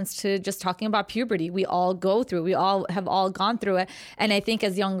also extends to just talking about puberty. We all go through, we all have gone through it. And I think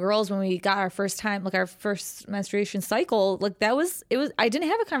as young girls, when we got our first time, like our first menstruation cycle, like I didn't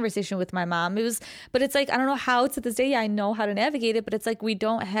have a conversation with my mom. But it's like, I don't know how to this day I know how to navigate it, but it's like we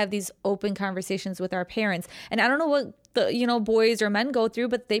don't have these open conversations with our parents. And I don't know what the boys or men go through,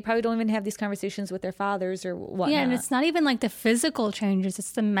 but they probably don't even have these conversations with their fathers or whatnot. Yeah, and it's not even like the physical changes,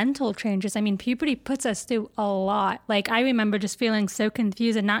 it's the mental changes. I mean, puberty puts us through a lot. Like, I remember just feeling so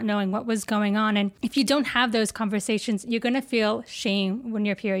confused and not knowing what was going on. And if you don't have those conversations, you're going to feel shame when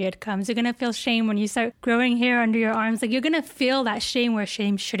your period comes. You're going to feel shame when you start growing hair under your arms. Like, you're going to feel that shame where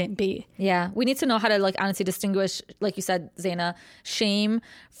shame shouldn't be. Yeah, we need to know how to, like, honestly distinguish, like you said, Zaina, shame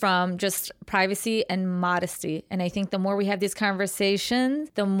from just privacy and modesty. And I think the more we have these conversations,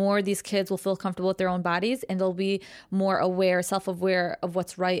 the more these kids will feel comfortable with their own bodies, and they'll be more aware, self-aware of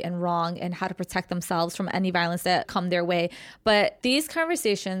what's right and wrong and how to protect themselves from any violence that come their way. But these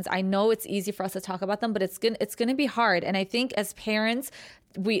conversations, I know it's easy for us to talk about them, but it's going to be hard. And I think as parents,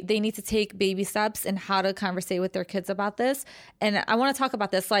 they need to take baby steps in how to conversate with their kids about this. And I want to talk about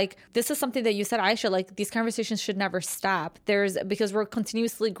this. Like, this is something that you said, Aisha, like, these conversations should never stop. Because we're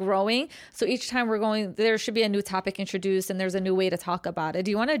continuously growing. So each time we're going, there should be a new topic introduced and there's a new way to talk about it.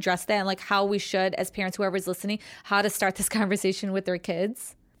 Do you want to address that and like how we should, as parents, whoever's listening, how to start this conversation with their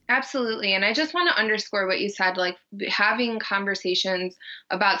kids? Absolutely. And I just want to underscore what you said, like having conversations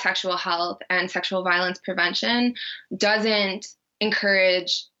about sexual health and sexual violence prevention doesn't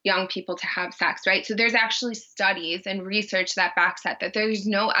encourage young people to have sex, right? So there's actually studies and research that backs that there's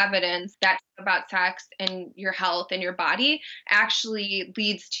no evidence that about sex and your health and your body actually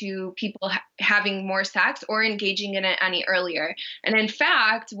leads to people having more sex or engaging in it any earlier. And in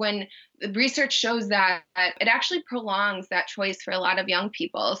fact, when research shows that it actually prolongs that choice for a lot of young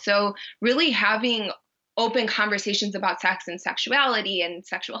people. So really having open conversations about sex and sexuality and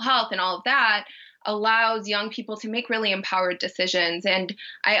sexual health and all of that allows young people to make really empowered decisions. And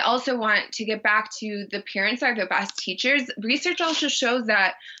I also want to get back to the parents are the best teachers. Research also shows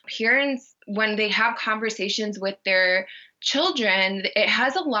that parents when they have conversations with their children, it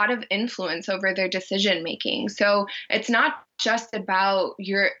has a lot of influence over their decision making. So it's not just about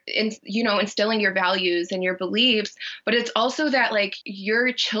instilling your values and your beliefs, but it's also that like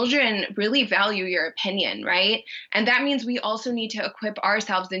your children really value your opinion, right? And that means we also need to equip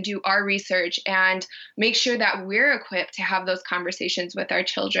ourselves and do our research and make sure that we're equipped to have those conversations with our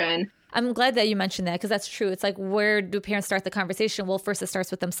children. I'm glad that you mentioned that, because that's true. It's like, where do parents start the conversation? Well, first it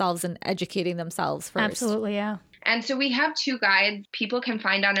starts with themselves and educating themselves first. Absolutely, yeah. And so we have 2 guides people can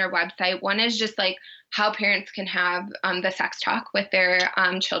find on our website. One is just like how parents can have the sex talk with their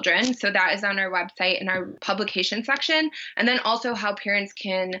children. So that is on our website in our publication section. And then also how parents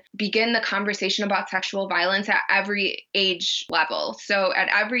can begin the conversation about sexual violence at every age level. So at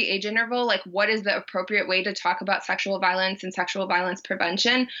every age interval, like what is the appropriate way to talk about sexual violence and sexual violence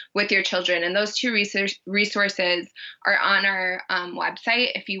prevention with your children? And those 2 resources are on our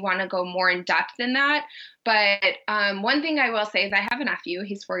website if you want to go more in depth in that. But one thing I will say is I have a nephew.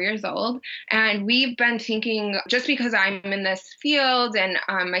 He's 4 years old. And we've been thinking, just because I'm in this field and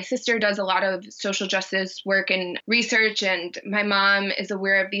my sister does a lot of social justice work and research, and my mom is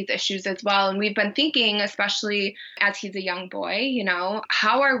aware of these issues as well. And we've been thinking, especially as he's a young boy,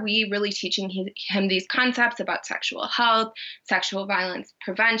 how are we really teaching him these concepts about sexual health, sexual violence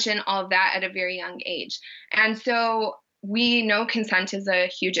prevention, all of that at a very young age. And so we know consent is a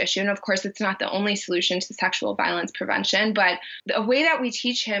huge issue. And of course, it's not the only solution to sexual violence prevention, but the way that we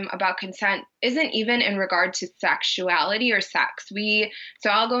teach him about consent isn't even in regard to sexuality or sex.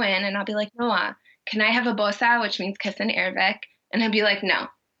 So I'll go in and I'll be like, Noah, can I have a bosa, which means kiss in Arabic? And he'll be like, no.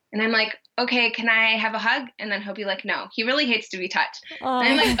 And I'm like, okay, can I have a hug? And then he'll be like, no. He really hates to be touched. And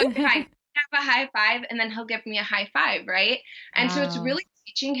I'm like, okay, fine. Have a high five, and then he'll give me a high five, right? And so it's really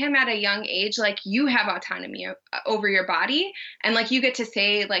teaching him at a young age, like, you have autonomy over your body, and like you get to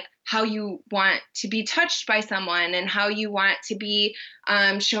say like how you want to be touched by someone and how you want to be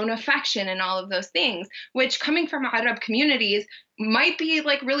shown affection and all of those things, which coming from Arab communities might be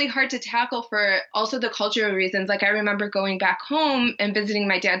like really hard to tackle for also the cultural reasons. Like I remember going back home and visiting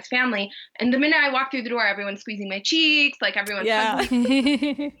my dad's family, and the minute I walked through the door, everyone's squeezing my cheeks, like everyone's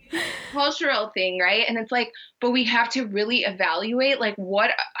cultural thing, right? And it's like, but we have to really evaluate like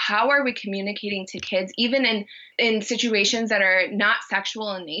how are we communicating to kids, even in situations that are not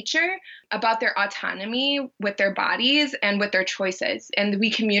sexual in nature, about their autonomy with their bodies and with their choices. And we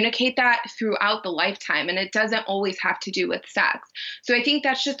communicate that throughout the lifetime, and it doesn't always have to do with sex. So I think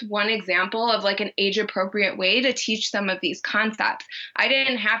that's just one example of like an age appropriate way to teach some of these concepts. I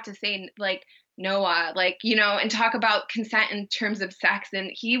didn't have to say like, Noah, like, and talk about consent in terms of sex.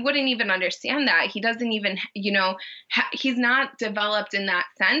 And he wouldn't even understand that. He doesn't even, he's not developed in that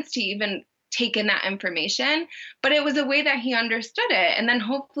sense to even take in that information, but it was a way that he understood it. And then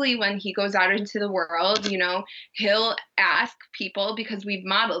hopefully when he goes out into the world, he'll ask people because we've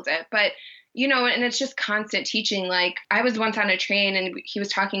modeled it. But and it's just constant teaching. Like I was once on a train and he was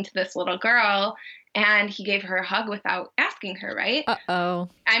talking to this little girl, and he gave her a hug without asking her, right? Uh-oh.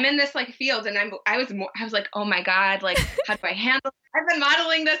 I'm in this like field, and I was like, oh my God, like how do I handle it? I've been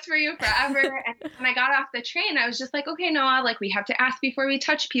modeling this for you forever. And when I got off the train, I was just like, okay, Noah, like we have to ask before we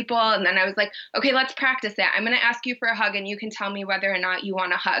touch people. And then I was like, okay, let's practice it. I'm going to ask you for a hug, and you can tell me whether or not you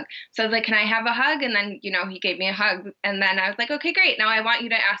want a hug. So I was like, can I have a hug? And then, he gave me a hug. And then I was like, okay, great. Now I want you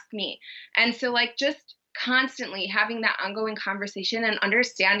to ask me. And so like just constantly having that ongoing conversation and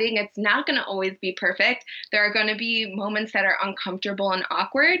understanding it's not going to always be perfect. There are going to be moments that are uncomfortable and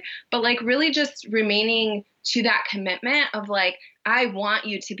awkward, but like really just remaining to that commitment of like, I want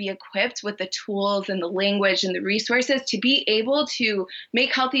you to be equipped with the tools and the language and the resources to be able to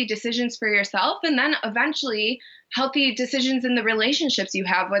make healthy decisions for yourself, and then eventually healthy decisions in the relationships you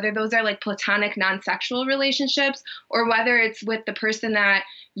have, whether those are like platonic, non-sexual relationships, or whether it's with the person that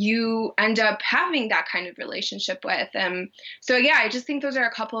you end up having that kind of relationship with. So yeah, I just think those are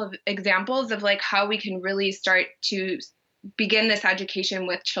a couple of examples of like how we can really start to begin this education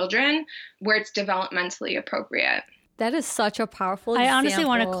with children where it's developmentally appropriate. That is such a powerful example. I honestly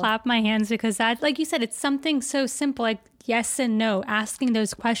want to clap my hands because that, like you said, it's something so simple, like yes and no, asking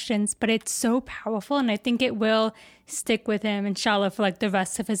those questions, but it's so powerful, and I think it will stick with him, inshallah, for like the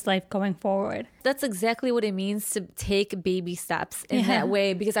rest of his life going forward. That's exactly what it means to take baby steps in that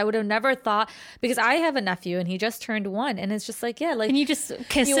way, because I would have never thought, because I have a nephew and he just turned 1, and it's just like, yeah, like, and you just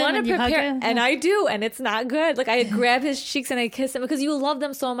kiss him and you hug him? And I do, and it's not good. Like I grab his cheeks and I kiss him because you love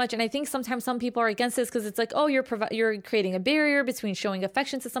them so much. And I think sometimes some people are against this because it's like, oh, you're creating a barrier between showing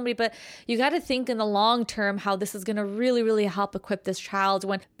affection to somebody, but you got to think in the long term how this is going to really really, really help equip this child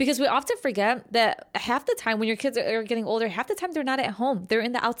because we often forget that half the time when your kids are getting older, half the time they're not at home. They're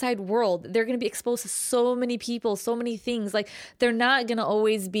in the outside world. They're going to be exposed to so many people, so many things. Like they're not going to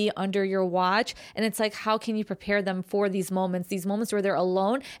always be under your watch. And it's like, how can you prepare them for these moments where they're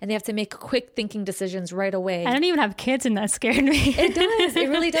alone and they have to make quick thinking decisions right away? I don't even have kids and that scared me. It does. It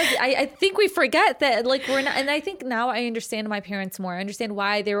really does. I think we forget that like we're not, and I think now I understand my parents more. I understand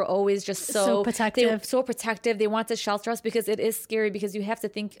why they were always just so protective. So protective. They want to shelter us because it is scary, because you have to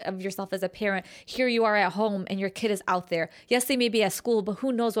think of yourself as a parent. Here you are at home and your kid is out there. Yes, they may be at school, but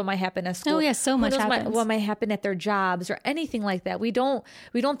who knows what might happen at school? Oh yeah, so much happens. What might happen at their jobs or anything like that. We don't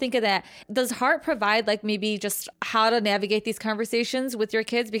think of that. Does Heart provide like maybe just how to navigate these conversations with your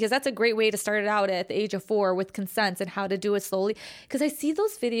kids? Because that's a great way to start it out at the age of 4 with consent and how to do it slowly. Because I see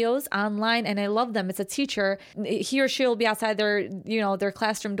those videos online and I love them. It's a teacher. He or she will be outside their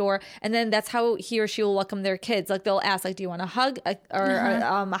classroom door, and then that's how he or she will welcome their kids. Like they'll ask, like, do you want a hug or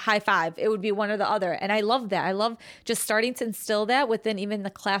a high five? It would be one or the other. And I love that. I love just starting to instill that within even the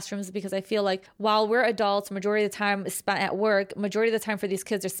classrooms, because I feel like while we're adults, majority of the time is spent at work, majority of the time for these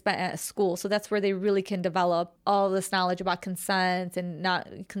kids are spent at school. So that's where they really can develop all this knowledge about consent and not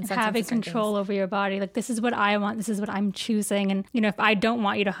consent. Having control over your body. Like, this is what I want. This is what I'm choosing. And, if I don't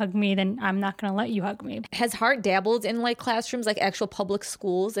want you to hug me, then I'm not going to let you hug me. Has Heart dabbled in like classrooms, like actual public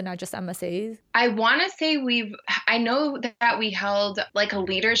schools and not just MSAs? I want to say I know that we held like a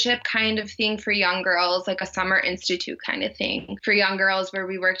leadership kind of thing for young girls, like a summer institute kind of thing for young girls where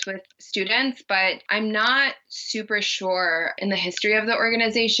we worked with students, but I'm not super sure in the history of the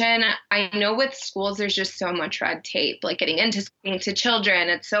organization. I know with schools, there's just so much red tape, like getting into speaking to children.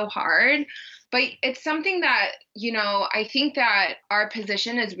 It's so hard. But it's something that, I think that our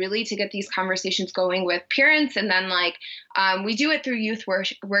position is really to get these conversations going with parents. And then we do it through youth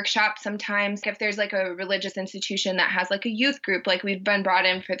workshops sometimes. If there's like a religious institution that has like a youth group, like we've been brought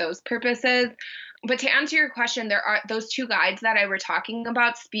in for those purposes. But to answer your question, there are those 2 guides that I were talking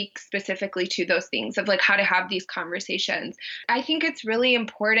about speak specifically to those things of like how to have these conversations. I think it's really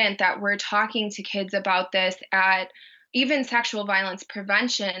important that we're talking to kids about this at even sexual violence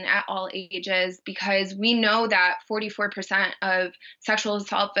prevention at all ages, because we know that 44% of sexual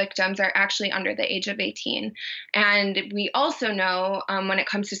assault victims are actually under the age of 18. And we also know when it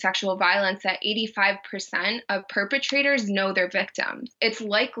comes to sexual violence that 85% of perpetrators know their victims. It's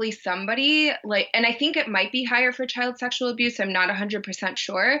likely somebody and I think it might be higher for child sexual abuse. I'm not 100%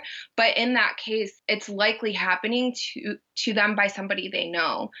 sure. But in that case, it's likely happening to them by somebody they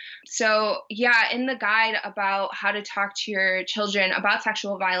know. So yeah, in the guide about how to talk to your children about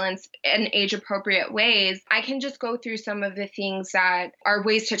sexual violence in age appropriate ways, I can just go through some of the things that are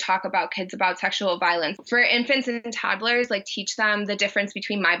ways to talk about kids about sexual violence. For infants and toddlers, teach them the difference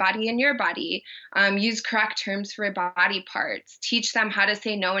between my body and your body, use correct terms for body parts, teach them how to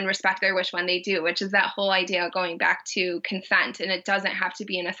say no and respect their wish when they do, which is that whole idea going back to consent. And it doesn't have to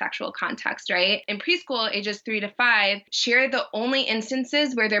be in a sexual context, right? In preschool, ages 3 to 5, share the only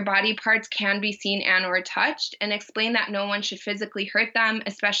instances where their body parts can be seen and or touched, and explain that no one should physically hurt them,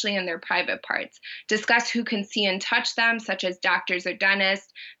 especially in their private parts. Discuss who can see and touch them, such as doctors or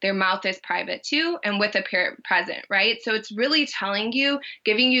dentists. Their mouth is private too, and with a parent present, right? So it's really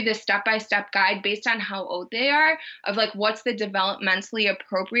giving you this step-by-step guide based on how old they are of what's the developmentally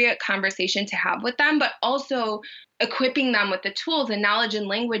appropriate conversation to have with them, but also equipping them with the tools and knowledge and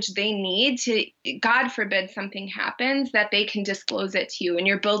language they need to, God forbid something happens, that they can disclose it to you. And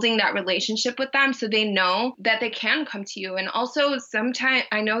you're building that relationship with them so they know that they can come to you. And also sometimes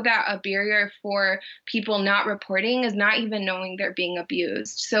I know that a barrier for people not reporting is not even knowing they're being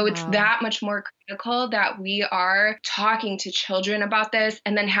abused. So it's that much more critical that we are talking to children about this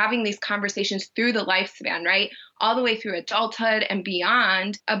and then having these conversations through the lifespan, right? All the way through adulthood and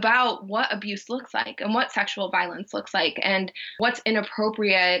beyond about what abuse looks like and what sexual violence looks like and what's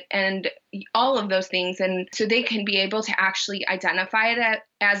inappropriate and all of those things. And so they can be able to actually identify it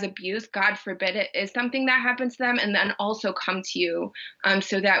as abuse, God forbid it is something that happens to them, and then also come to you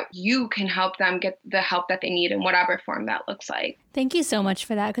so that you can help them get the help that they need in whatever form that looks like. Thank you so much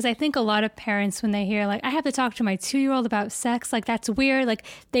for that, because I think a lot of parents, when they hear I have to talk to my 2-year-old about sex, that's weird.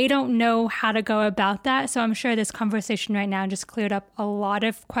 They don't know how to go about that. So I'm sure this conversation right now just cleared up a lot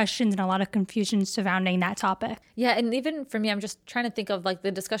of questions and a lot of confusion surrounding that topic. Yeah, and even for me, I'm just trying to think of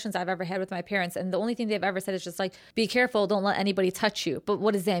the discussions I've ever had with my parents, and the only thing they've ever said is just be careful, don't let anybody touch you. But what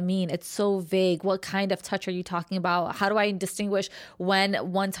what does that mean? It's so vague. What kind of touch are you talking about? How do I distinguish when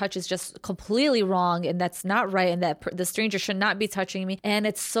one touch is just completely wrong and that's not right and that the stranger should not be touching me? And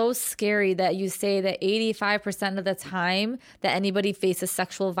it's so scary that you say that 85% of the time that anybody faces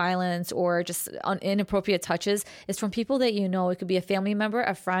sexual violence or just inappropriate touches is from people that you know. It could be a family member,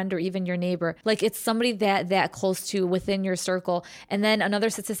 a friend, or even your neighbor. Like it's somebody that close to within your circle. And then another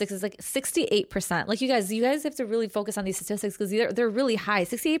statistic is like 68%. Like you guys have to really focus on these statistics because they're really high.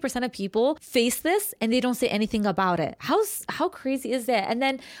 68% of people face this and they don't say anything about it. How crazy is that? And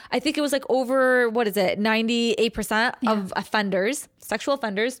then I think it was like over, 98% of offenders, sexual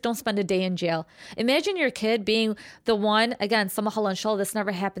offenders, don't spend a day in jail. Imagine your kid being the one, again, samahala inshallah, this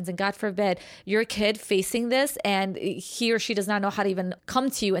never happens, and God forbid, your kid facing this and he or she does not know how to even come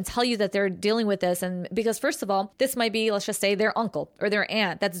to you and tell you that they're dealing with this. And because first of all, this might be, let's just say, their uncle or their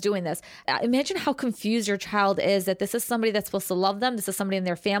aunt that's doing this. Imagine how confused your child is that this is somebody that's supposed to love them, this is somebody in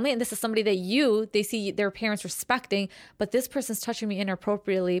their family, and this is somebody that they see their parents respecting, but this person's touching me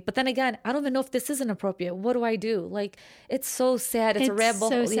inappropriately. But then again, I don't even know if this is inappropriate. What do I do? Like, it's so sad. It's a rabbit hole.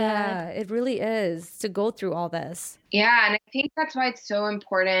 So sad. Yeah, it really is to go through all this. Yeah, and I think that's why it's so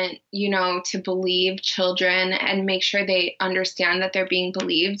important, to believe children and make sure they understand that they're being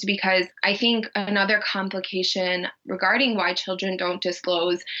believed, because I think another complication regarding why children don't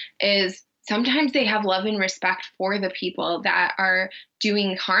disclose is sometimes they have love and respect for the people that are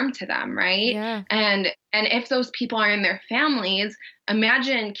doing harm to them, right? Yeah. And if those people are in their families,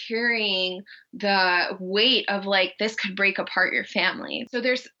 imagine carrying the weight of like, this could break apart your family. So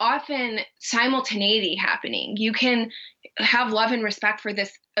there's often simultaneity happening. You can have love and respect for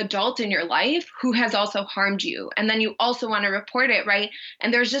this adult in your life who has also harmed you. And then you also want to report it, right?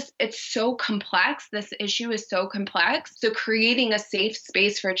 And it's so complex. This issue is so complex. So creating a safe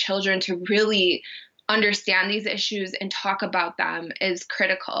space for children to really understand these issues and talk about them is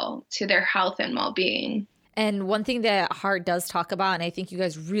critical to their health and well-being. And one thing that Heart does talk about, and I think you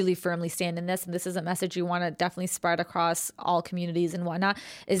guys really firmly stand in this, and this is a message you want to definitely spread across all communities and whatnot,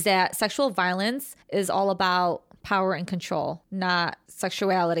 is that sexual violence is all about power and control, not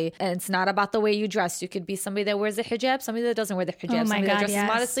sexuality. And it's not about the way you dress. You could be somebody that wears a hijab, somebody that doesn't wear the hijab, somebody that dresses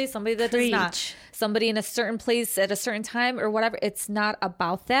modestly, somebody that does not, somebody in a certain place at a certain time or whatever. It's not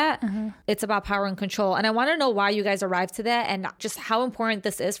about that. It's about power and control. And I want to know why you guys arrived to that and just how important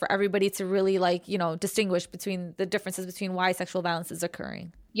this is for everybody to really distinguish between the differences between why sexual violence is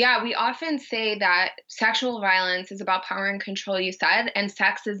occurring. Yeah, we often say that sexual violence is about power and control, you said, and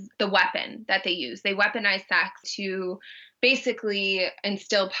sex is the weapon that they use. They weaponize sex to basically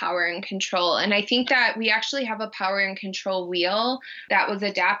instill power and control. And I think that we actually have a power and control wheel that was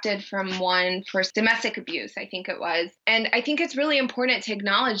adapted from one for domestic abuse, I think it was. And I think it's really important to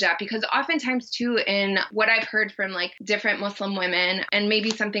acknowledge that, because oftentimes too, in what I've heard from like different Muslim women, and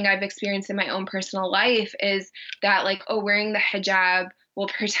maybe something I've experienced in my own personal life, is that like, wearing the hijab will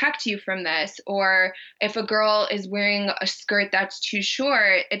protect you from this. Or if a girl is wearing a skirt that's too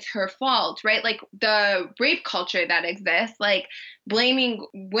short, it's her fault, right? Like the rape culture that exists, like blaming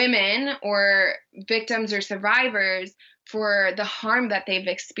women or victims or survivors for the harm that they've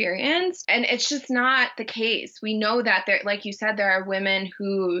experienced. And it's just not the case. We know that there, like you said, there are women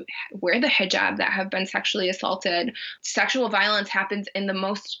who wear the hijab that have been sexually assaulted. Sexual violence happens in the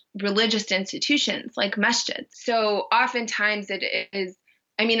most religious institutions like masjids. So oftentimes it is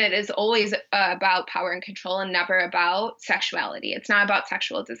always about power and control and never about sexuality. It's not about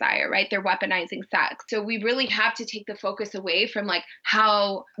sexual desire, right? They're weaponizing sex. So we really have to take the focus away from like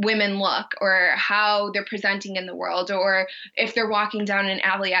how women look or how they're presenting in the world, or if they're walking down an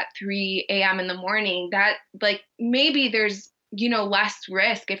alley at 3 a.m. in the morning, that like maybe there's less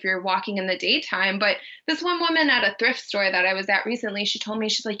risk if you're walking in the daytime. But this one woman at a thrift store that I was at recently, she told me,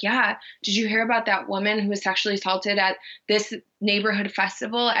 she's like, yeah, did you hear about that woman who was sexually assaulted at this neighborhood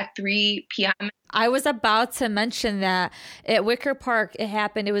festival at 3 p.m.? I was about to mention that at Wicker Park, it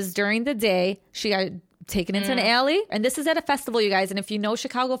happened. It was during the day. She got taken into an alley, and this is at a festival, you guys, and if you know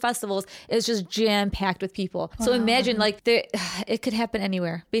Chicago festivals, it's just jam-packed with people. So imagine it could happen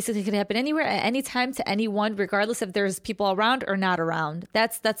anywhere. Basically, it could happen anywhere at any time to anyone, regardless if there's people around or not around.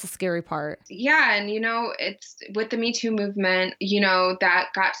 That's the scary part. Yeah, and it's with the Me Too movement, that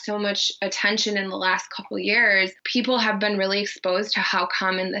got so much attention in the last couple of years. People have been really exposed to how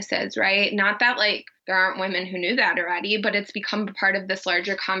common this is, right? Not that there aren't women who knew that already, but it's become part of this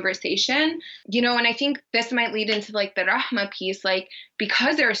larger conversation, and I think this might lead into the rahma piece,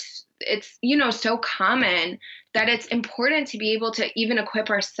 because it's, so common, that it's important to be able to even equip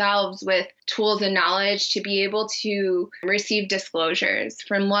ourselves with tools and knowledge to be able to receive disclosures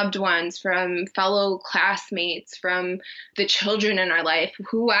from loved ones, from fellow classmates, from the children in our life,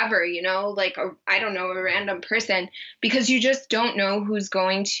 whoever, like, I don't know, a random person, because you just don't know who's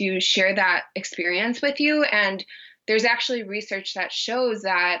going to share that experience with you. And there's actually research that shows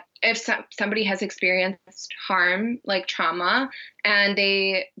that if somebody has experienced harm, like trauma, and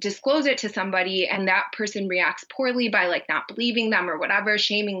they disclose it to somebody and that person reacts poorly by like not believing them or whatever,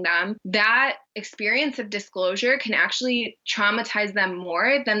 shaming them, that experience of disclosure can actually traumatize them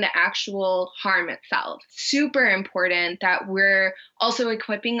more than the actual harm itself. Super important that we're also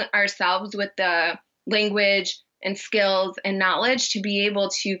equipping ourselves with the language and skills and knowledge to be able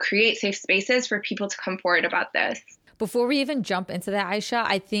to create safe spaces for people to come forward about this. Before we even jump into that, Aisha,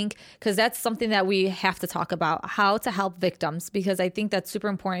 I think, because that's something that we have to talk about, how to help victims, because I think that's super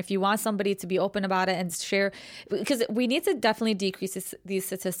important. If you want somebody to be open about it and share, because we need to definitely decrease these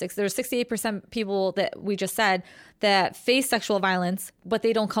statistics. There's 68% people that we just said that face sexual violence, but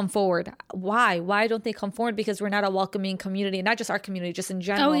they don't come forward. Why? Why don't they come forward? Because we're not a welcoming community, not just our community, just in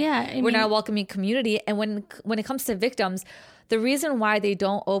general. Oh, yeah. We're not a welcoming community. And when it comes to victims, the reason why they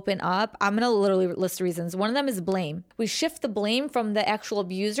don't open up, I'm going to literally list reasons. One of them is blame. We shift the blame from the actual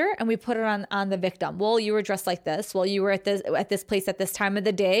abuser and we put it on the victim. Well, you were dressed like this. Well, you were at this place at this time of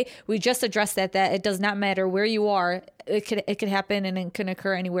the day. We just addressed that it does not matter where you are. It could happen and it can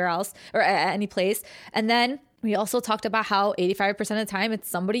occur anywhere else or at any place. And then we also talked about how 85% of the time it's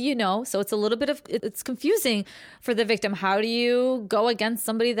somebody you know. So it's a little bit it's confusing for the victim. How do you go against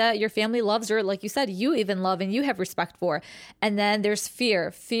somebody that your family loves or, like you said, you even love and you have respect for? And then there's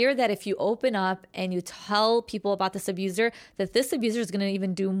fear that if you open up and you tell people about this abuser, that this abuser is going to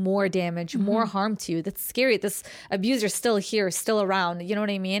even do more damage, more harm to you. That's scary. This abuser is still here, still around. You know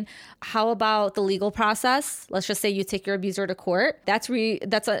what I mean? How about the legal process? Let's just say you take your abuser to court.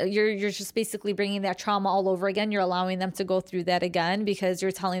 You're just basically bringing that trauma all over again. You're allowing them to go through that again because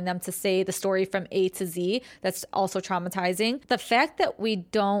you're telling them to say the story from A to Z. That's also traumatizing. The fact that we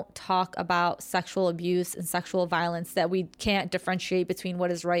don't talk about sexual abuse and sexual violence, that we can't differentiate between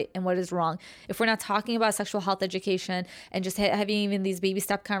what is right and what is wrong. If we're not talking about sexual health education and just having even these baby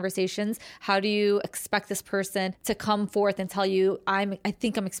step conversations, how do you expect this person to come forth and tell you, I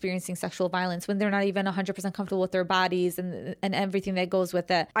think I'm experiencing sexual violence, when they're not even 100% comfortable with their bodies and everything that goes with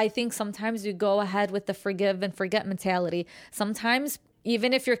it? I think sometimes we go ahead with the forgive and forget mentality. Sometimes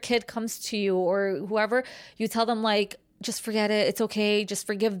even if your kid comes to you or whoever, you tell them like, just forget it. It's okay. Just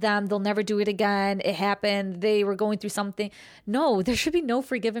forgive them. They'll never do it again. It happened. They were going through something. No, there should be no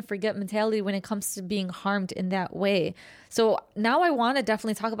forgive and forget mentality when it comes to being harmed in that way. So now I want to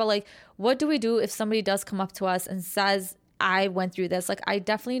definitely talk about like, what do we do if somebody does come up to us and says, I went through this? Like, I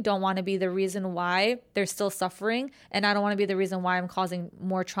definitely don't want to be the reason why they're still suffering. And I don't want to be the reason why I'm causing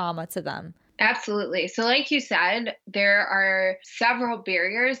more trauma to them. Absolutely. So like you said, there are several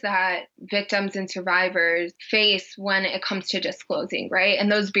barriers that victims and survivors face when it comes to disclosing, right?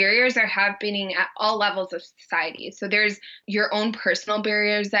 And those barriers are happening at all levels of society. So there's your own personal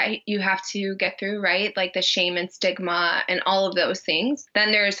barriers that you have to get through, right? Like the shame and stigma and all of those things.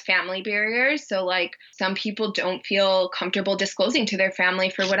 Then there's family barriers. So like some people don't feel comfortable disclosing to their family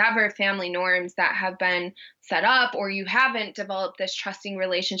for whatever family norms that have been set up, or you haven't developed this trusting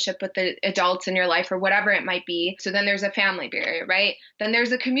relationship with the adults in your life or whatever it might be. So then there's a family barrier, right? Then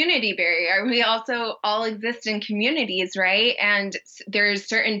there's a community barrier. We also all exist in communities, right? And there's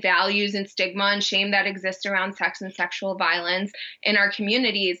certain values and stigma and shame that exist around sex and sexual violence in our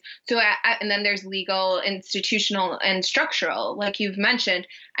communities. So, and then there's legal, institutional, and structural, like you've mentioned.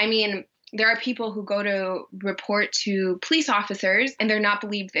 I mean, there are people who go to report to police officers and they're not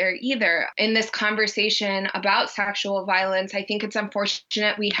believed there either. In this conversation about sexual violence, I think it's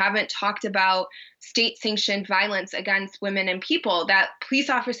unfortunate we haven't talked about state-sanctioned violence against women and people, that police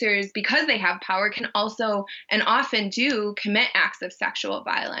officers, because they have power, can also and often do commit acts of sexual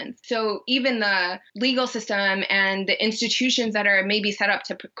violence. So even the legal system and the institutions that are maybe set up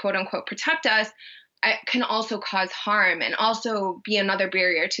to quote unquote protect us can also cause harm and also be another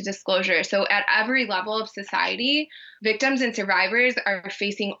barrier to disclosure. So at every level of society, victims and survivors are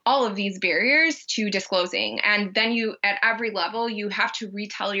facing all of these barriers to disclosing. And then at every level, you have to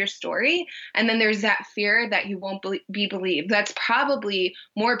retell your story. And then there's that fear that you won't be believed. That's probably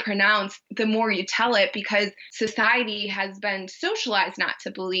more pronounced the more you tell it, because society has been socialized not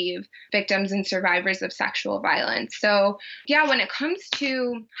to believe victims and survivors of sexual violence. So yeah, when it comes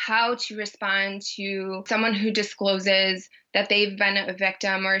to how to respond to someone who discloses that they've been a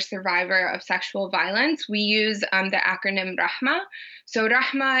victim or a survivor of sexual violence, we use the acronym Rahma. So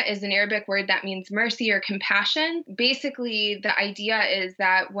Rahma is an Arabic word that means mercy or compassion. Basically, the idea is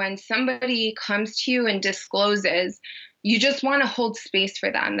that when somebody comes to you and discloses, you just want to hold space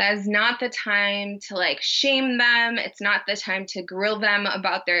for them. That is not the time to like shame them. It's not the time to grill them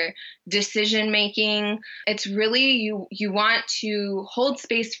about their decision making. It's really you want to hold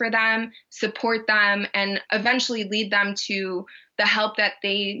space for them, support them, and eventually lead them to the help that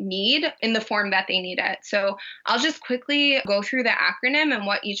they need in the form that they need it. So I'll just quickly go through the acronym and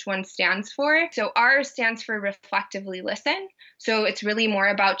what each one stands for. So R stands for reflectively listen. So it's really more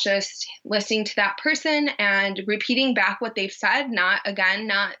about just listening to that person and repeating back what they've said, not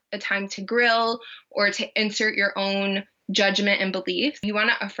a time to grill or to insert your own judgment and belief. You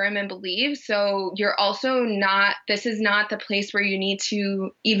want to affirm and believe. So you're also this is not the place where you need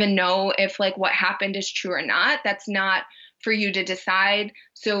to even know if like what happened is true or not. That's not for you to decide.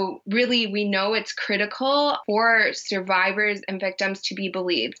 So really, we know it's critical for survivors and victims to be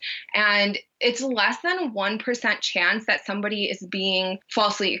believed. And it's less than 1% chance that somebody is being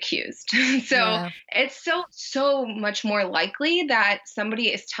falsely accused. It's so much more likely that somebody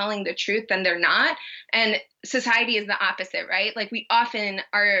is telling the truth than they're not. And society is the opposite, right? Like we often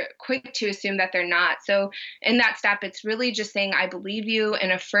are quick to assume that they're not. So in that step, it's really just saying, I believe you,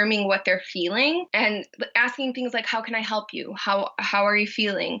 and affirming what they're feeling and asking things like, how can I help you? How are you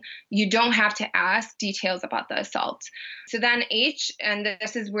feeling? You don't have to ask details about the assault. So then H, and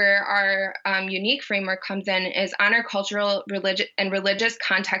this is where our unique framework comes in, is honor cultural, religious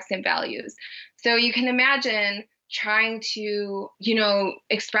context and values. So you can imagine trying to,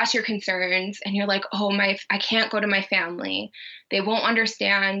 express your concerns and you're like, I can't go to my family. They won't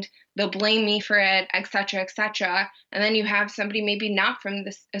understand. They'll blame me for it, et cetera, et cetera. And then you have somebody maybe not from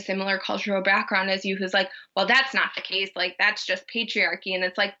a similar cultural background as you who's like, well, that's not the case. Like, that's just patriarchy. And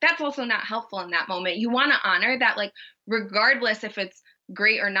it's like, that's also not helpful in that moment. You want to honor that, like, regardless if it's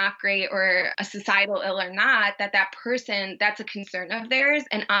great or not great or a societal ill or not, that person, that's a concern of theirs,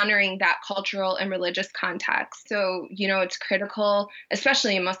 and honoring that cultural and religious context. So, it's critical,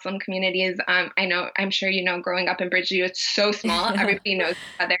 especially in Muslim communities. I'm sure, growing up in Bridgeview, it's so small. Everybody knows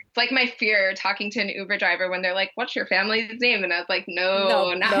each other. It's like my fear talking to an Uber driver when they're like, what's your family's name? And I was like,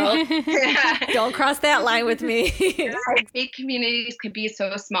 no. Don't cross that line with me. Big communities could be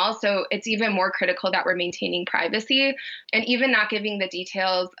so small. So it's even more critical that we're maintaining privacy and even not giving the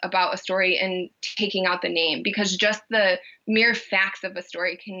details about a story and taking out the name, because just the mere facts of a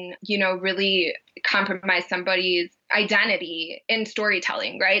story can, really compromise somebody's identity in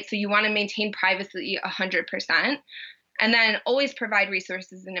storytelling, right? So you want to maintain privacy 100%. And then always provide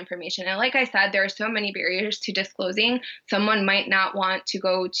resources and information. And like I said, there are so many barriers to disclosing. Someone might not want to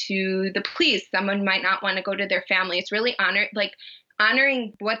go to the police. Someone might not want to go to their family. It's really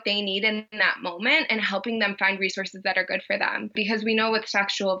honoring what they need in that moment and helping them find resources that are good for them. Because we know with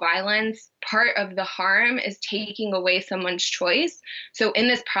sexual violence, part of the harm is taking away someone's choice. So in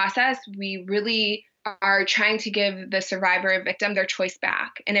this process, we really are trying to give the survivor or victim their choice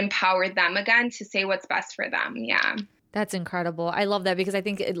back and empower them again to say what's best for them. Yeah. That's incredible. I love that, because I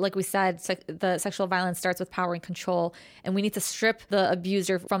think, like we said, the sexual violence starts with power and control, and we need to strip the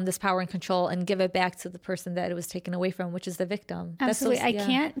abuser from this power and control and give it back to the person that it was taken away from, which is the victim. Absolutely. I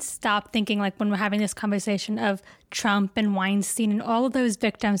can't stop thinking, like, when we're having this conversation of Trump and Weinstein and all of those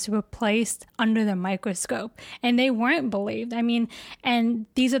victims who were placed under the microscope and they weren't believed. I mean, and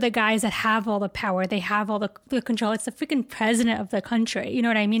these are the guys that have all the power. They have all the control. It's the freaking president of the country. You know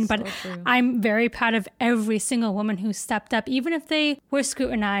what I mean? But true. I'm very proud of every single woman who stepped up, even if they were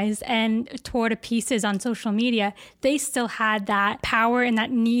scrutinized and tore to pieces on social media. They still had that power and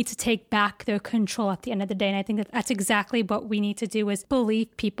that need to take back their control at the end of the day. And I think that's exactly what we need to do, is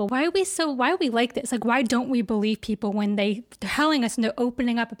believe people. Why are we like this? Like, why don't we believe people when they're telling us and they're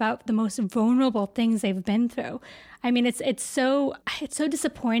opening up about the most vulnerable things they've been through? I mean, it's so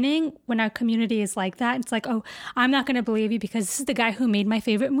disappointing when our community is like that. It's like, oh, I'm not going to believe you because this is the guy who made my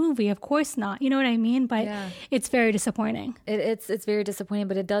favorite movie. Of course not. You know what I mean? But It's very disappointing. It's very disappointing,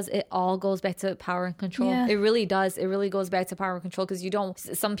 but it all goes back to power and control. Yeah. It really does. It really goes back to power and control,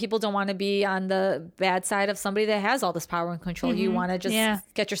 because some people don't want to be on the bad side of somebody that has all this power and control. Mm-hmm. You want to just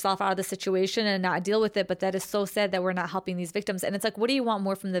get yourself out of the situation and not deal with it. But that is so sad that we're not helping these victims. And it's like, what do you want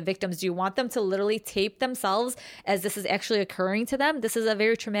more from the victims? Do you want them to literally tape themselves as this is actually occurring to them? This is a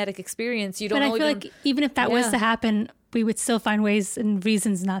very traumatic experience. You don't know. But I feel like even if that was to happen, we would still find ways and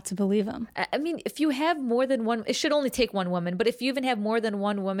reasons not to believe them. I mean, if you have more than one, it should only take one woman, but if you even have more than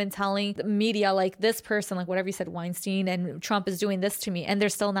one woman telling the media, like this person, like whatever you said, Weinstein and Trump is doing this to me, and they're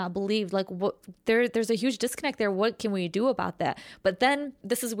still not believed, like what, there's a huge disconnect there. What can we do about that? But then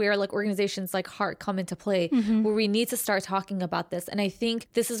this is where like organizations like Heart come into play, where we need to start talking about this. And I think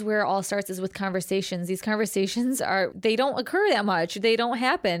this is where it all starts, is with conversations. These conversations they don't occur that much. They don't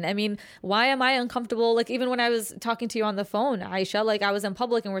happen. I mean, why am I uncomfortable? Like even when I was talking to you on the phone, Aisha, like I was in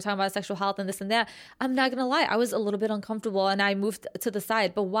public and we're talking about sexual health and this and that. I'm not going to lie. I was a little bit uncomfortable and I moved to the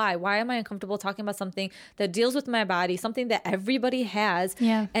side. But why? Why am I uncomfortable talking about something that deals with my body, something that everybody has?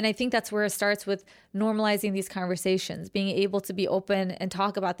 Yeah. And I think that's where it starts, with normalizing these conversations, being able to be open and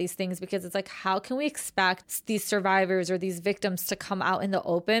talk about these things, because it's like, how can we expect these survivors or these victims to come out in the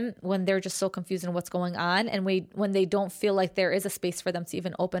open when they're just so confused in what's going on, and when they don't feel like there is a space for them to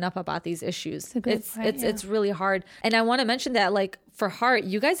even open up about these issues? It's really hard. And I want to mention that, like, for Heart,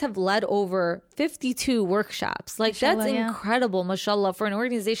 you guys have led over 52 workshops. Like, that's incredible, mashallah, for an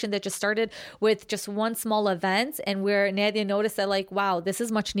organization that just started with just one small event, and where Nadia noticed that, like, wow, this is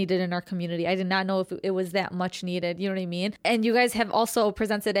much needed in our community. I did not know if it was that much needed. You know what I mean? And you guys have also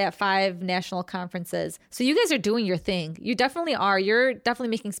presented at 5 national conferences. So you guys are doing your thing. You definitely are. You're definitely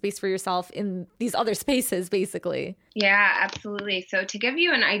making space for yourself in these other spaces, basically. Yeah, absolutely. So to give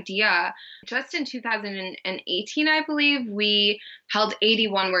you an idea, just in 2018, I believe, we held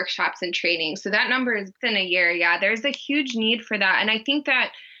 81 workshops and trainings. So that number is in a year. Yeah, there's a huge need for that. And I think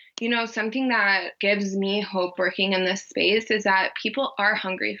that, you know, something that gives me hope working in this space is that people are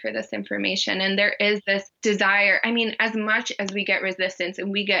hungry for this information. And there is this desire. I mean, as much as we get resistance,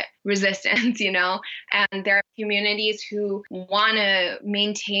 and we get resistance, you know, and there are communities who want to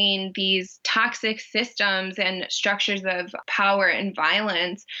maintain these toxic systems and structures of power and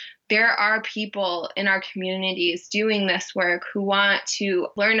violence, there are people in our communities doing this work who want to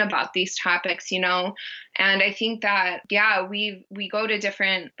learn about these topics, you know. And I think that, yeah, we go to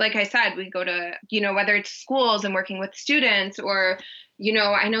different, like I said, we go to, you know, whether it's schools and working with students, or, you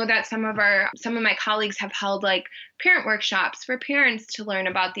know, I know that some of my colleagues have held like parent workshops for parents to learn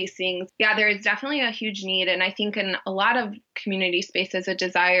about these things. Yeah, there is definitely a huge need. And I think in a lot of community spaces, a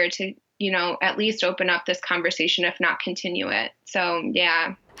desire to, you know, at least open up this conversation, if not continue it. So,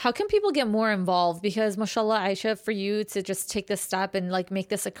 yeah. How can people get more involved? Because mashallah, Aisha, for you to just take this step and like make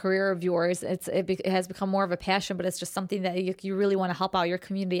this a career of yours, it has become more of a passion, but it's just something that you really want to help out your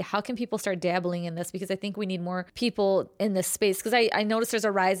community. How can people start dabbling in this? Because I think we need more people in this space. Because I noticed there's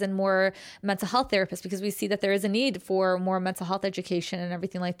a rise in more mental health therapists, because we see that there is a need for more mental health education and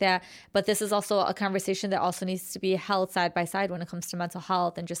everything like that. But this is also a conversation that also needs to be held side by side when it comes to mental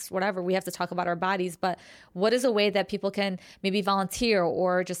health and just whatever. We have to talk about our bodies, but what is a way that people can maybe volunteer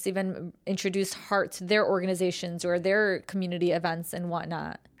or just even introduce Heart to their organizations or their community events and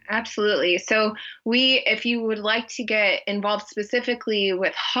whatnot? Absolutely. So if you would like to get involved specifically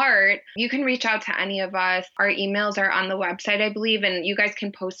with Heart, you can reach out to any of us. Our emails are on the website, I believe, and you guys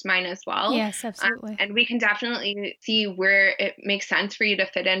can post mine as well. Yes, absolutely. And we can definitely see where it makes sense for you to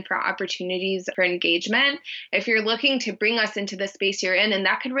fit in for opportunities for engagement. If you're looking to bring us into the space you're in, and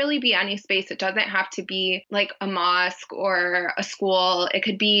that could really be any space. It doesn't have to be like a mosque or a school. It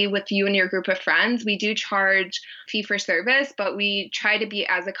could be with you and your group of friends. We do charge fee for service, but we try to be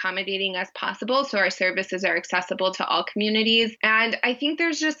as accommodating as possible, so our services are accessible to all communities. And I think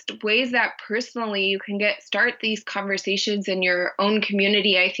there's just ways that personally you can start these conversations in your own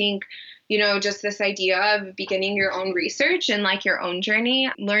community. I think, you know, just this idea of beginning your own research and like your own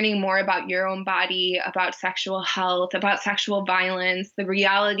journey, learning more about your own body, about sexual health, about sexual violence, the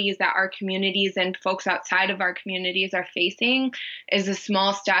realities that our communities and folks outside of our communities are facing is a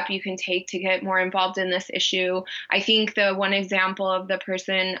small step you can take to get more involved in this issue. I think the one example of the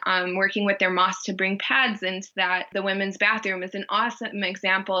person working with their mosque to bring pads into the women's bathroom is an awesome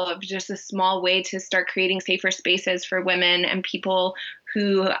example of just a small way to start creating safer spaces for women and people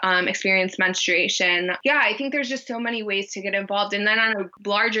who experience menstruation. Yeah, I think there's just so many ways to get involved. And then on a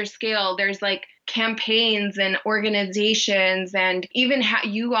larger scale, there's like campaigns and organizations, and even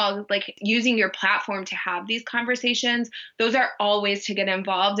you all like using your platform to have these conversations. Those are all ways to get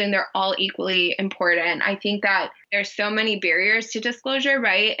involved, and they're all equally important. I think that there's so many barriers to disclosure,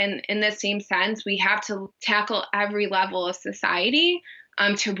 right? And in the same sense, we have to tackle every level of society.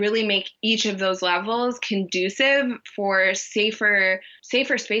 to really make each of those levels conducive for safer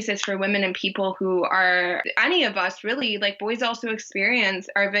spaces for women and people who are, any of us really, like boys also experience,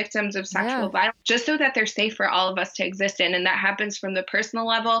 are victims of sexual violence, just so that they're safe for all of us to exist in. And that happens from the personal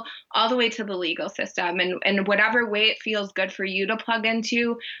level all the way to the legal system. And whatever way it feels good for you to plug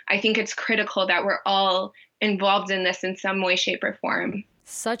into, I think it's critical that we're all involved in this in some way, shape, or form.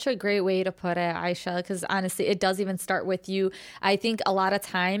 Such a great way to put it, Aisha, because honestly, it does even start with you. I think a lot of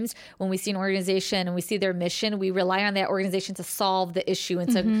times when we see an organization and we see their mission, we rely on that organization to solve the issue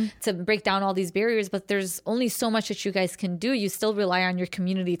and to break down all these barriers. But there's only so much that you guys can do. You still rely on your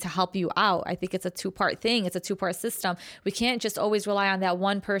community to help you out. I think it's a two-part thing. It's a two-part system. We can't just always rely on that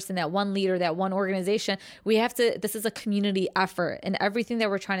one person, that one leader, that one organization. We have to, this is a community effort, and everything that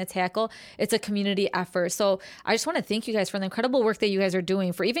we're trying to tackle, it's a community effort. So I just want to thank you guys for the incredible work that you guys are doing,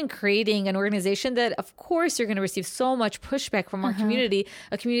 for even creating an organization that, of course, you're going to receive so much pushback from our community,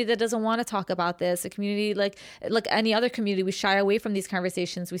 a community that doesn't want to talk about this, a community like any other community. We shy away from these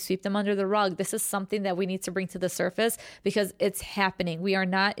conversations. We sweep them under the rug. This is something that we need to bring to the surface because it's happening. We are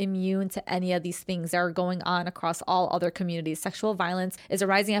not immune to any of these things that are going on across all other communities. Sexual violence is a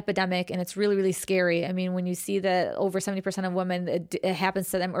rising epidemic, and it's really, really scary. I mean, when you see that over 70% of women, it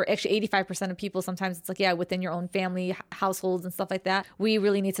happens to them, or actually 85% of people, sometimes it's like, within your own family, households and stuff like that. We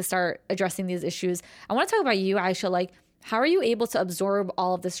really need to start addressing these issues. I want to talk about you, Aisha. Like, how are you able to absorb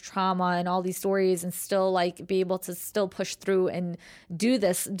all of this trauma and all these stories and still be able to still push through and do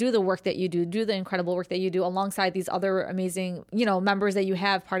the work that you do the incredible work that you do alongside these other amazing, members that you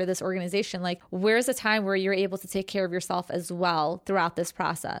have part of this organization? Like, where's the time where you're able to take care of yourself as well throughout this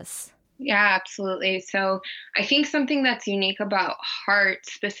process? Yeah, absolutely. So I think something that's unique about Heart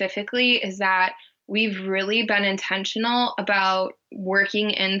specifically is that we've really been intentional about working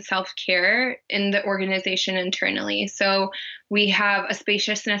in self-care in the organization internally. So we have a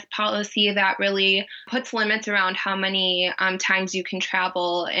spaciousness policy that really puts limits around how many times you can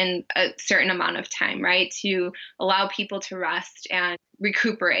travel in a certain amount of time, right? To allow people to rest and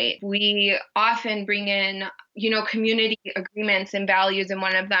recuperate. We often bring in, community agreements and values, and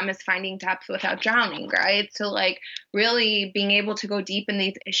one of them is finding depth without drowning, right? So really being able to go deep in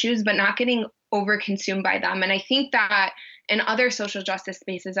these issues, but not getting overconsumed by them. And I think that in other social justice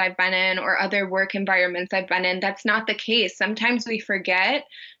spaces I've been in or other work environments I've been in, that's not the case. Sometimes we forget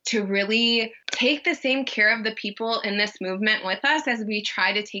to really take the same care of the people in this movement with us as we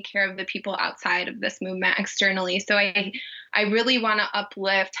try to take care of the people outside of this movement externally. So I really want to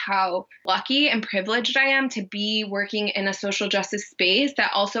uplift how lucky and privileged I am to be working in a social justice space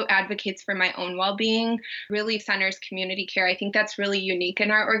that also advocates for my own well-being, really centers community care. I think that's really unique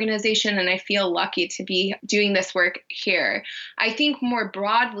in our organization, and I feel lucky to be doing this work here. I think more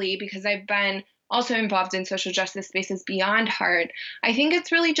broadly, because I've been also involved in social justice spaces beyond Heart, I think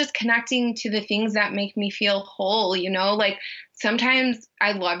it's really just connecting to the things that make me feel whole, sometimes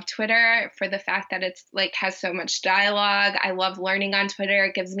I love Twitter for the fact that it's has so much dialogue. I love learning on Twitter.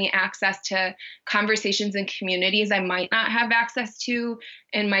 It gives me access to conversations and communities I might not have access to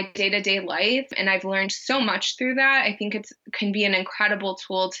in my day-to-day life. And I've learned so much through that. I think it can be an incredible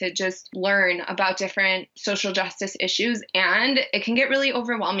tool to just learn about different social justice issues. And it can get really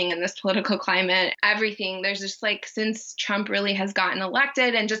overwhelming in this political climate. Everything, there's just since Trump really has gotten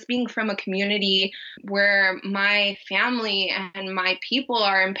elected, and just being from a community where my family and my people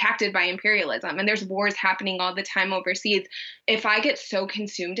are impacted by imperialism, and there's wars happening all the time overseas. If I get so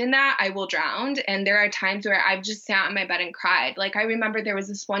consumed in that, I will drown. And there are times where I've just sat in my bed and cried. I remember there was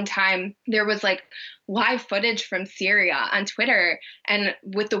this one time, there was live footage from Syria on Twitter, and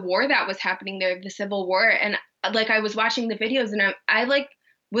with the war that was happening there, the civil war, and I was watching the videos, and I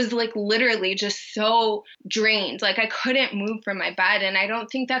was literally just so drained. I couldn't move from my bed. And I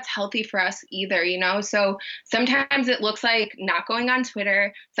don't think that's healthy for us either, So sometimes it looks like not going on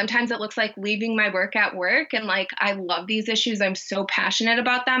Twitter. Sometimes it looks like leaving my work at work. And I love these issues. I'm so passionate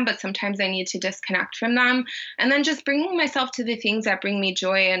about them, but sometimes I need to disconnect from them. And then just bringing myself to the things that bring me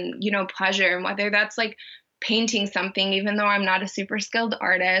joy and, pleasure. And whether that's painting something, even though I'm not a super skilled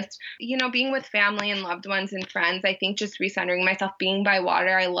artist, being with family and loved ones and friends. I think just recentering myself, being by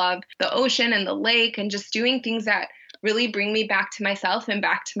water. I love the ocean and the lake, and just doing things that really bring me back to myself and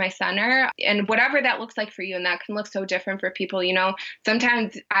back to my center, and whatever that looks like for you. And that can look so different for people.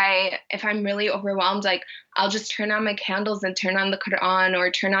 Sometimes if I'm really overwhelmed, I'll just turn on my candles and turn on the Quran, or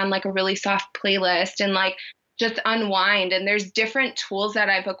turn on a really soft playlist and just unwind. And there's different tools that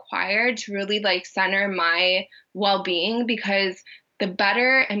I've acquired to really center my well-being, because the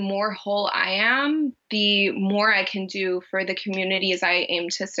better and more whole I am, the more I can do for the communities I aim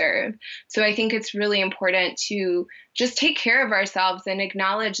to serve. So I think it's really important to just take care of ourselves and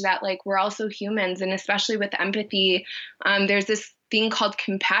acknowledge that, like, we're also humans. And especially with empathy, there's this thing called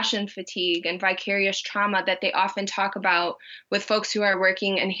compassion fatigue and vicarious trauma that they often talk about with folks who are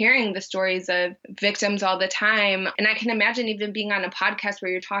working and hearing the stories of victims all the time. And I can imagine even being on a podcast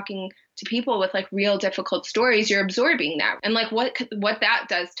where you're talking to people with like real difficult stories, you're absorbing that and like what that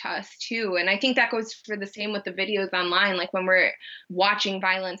does to us too. And I think that goes for the same with the videos online, like when we're watching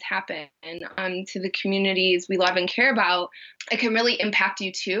violence happen to the communities we love and care about, it can really impact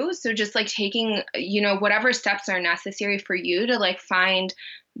you too. So just like taking, whatever steps are necessary for you to like find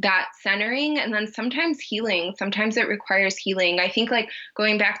that centering, and then sometimes healing. Sometimes it requires healing. I think like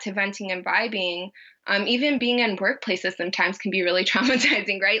going back to venting and vibing, even being in workplaces sometimes can be really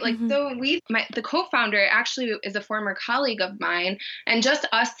traumatizing, right? Like, so the co-founder actually is a former colleague of mine, and just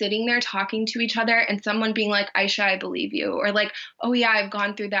us sitting there talking to each other and someone being like, Aisha, I believe you, or like, oh yeah, I've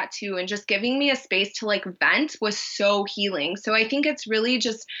gone through that too. And just giving me a space to like vent was so healing. So I think it's really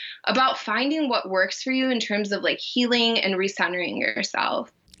just about finding what works for you in terms of like healing and recentering yourself.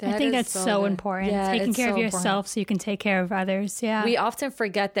 I think that's so important. Yeah, taking care of yourself so you can take care of others. Yeah. We often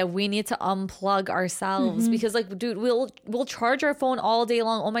forget that we need to unplug ourselves because like, dude, we'll charge our phone all day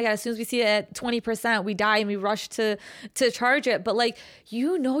long. Oh my God, as soon as we see it at 20%, we die and we rush to charge it. But like,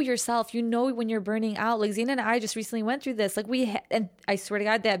 yourself, when you're burning out. Like Zena and I just recently went through this. Like and I swear to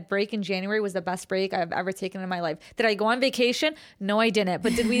God, that break in January was the best break I've ever taken in my life. Did I go on vacation? No, I didn't.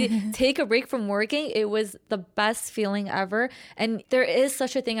 But did we take a break from working? It was the best feeling ever. And there is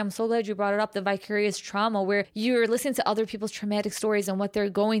such a thing. I'm so glad you brought it up, the vicarious trauma, where you're listening to other people's traumatic stories and what they're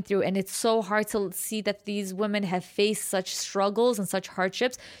going through. And it's so hard to see that these women have faced such struggles and such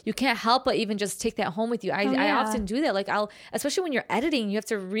hardships. You can't help but even just take that home with you. I often do that. Like especially when you're editing, you have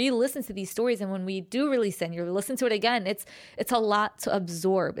to re-listen to these stories. And when we do release it, you listen to it again, it's a lot to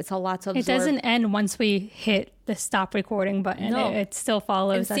absorb. It doesn't end once we hit the stop recording button. No. It still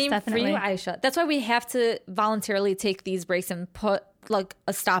follows. And same for you, Aisha. That's why we have to voluntarily take these breaks and put like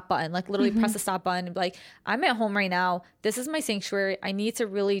a stop button, like literally press the stop button and be like, I'm at home right now. This is my sanctuary. I need to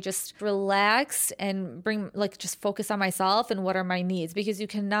really just relax and just focus on myself and what are my needs, because you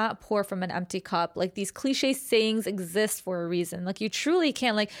cannot pour from an empty cup. Like these cliche sayings exist for a reason. Like you truly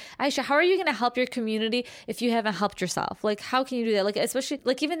can't. Like, Aisha, how are you going to help your community if you haven't helped yourself? Like, how can you do that? Like, especially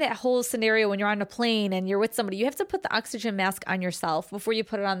like even that whole scenario when you're on a plane and you're with somebody, you have to put the oxygen mask on yourself before you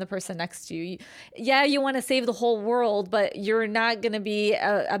put it on the person next to you. You want to save the whole world, but you're not going to be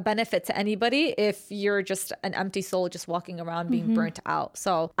a benefit to anybody if you're just an empty soul just walking around being burnt out.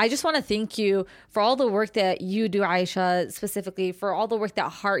 So I just want to thank you for all the work that you do, Aisha, specifically for all the work that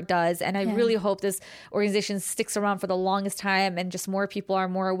Heart does. And I really hope this organization sticks around for the longest time and just more people are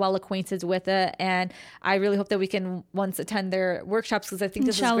more well acquainted with it. And I really hope that we can once attend their workshops, because I think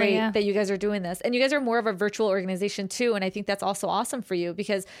this is great that you guys are doing this. And you guys are more of a virtual organization too. And I think that's also awesome for you,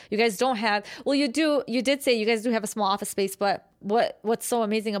 because you guys don't have, you did say you guys do have a small office space, but what's so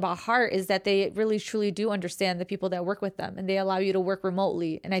amazing about Heart is that they really truly do understand the people that work with them, and they allow you to work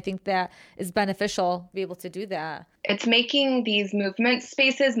remotely. And I think that is beneficial to be able to do that. It's making these movement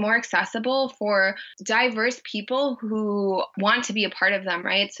spaces more accessible for diverse people who want to be a part of them,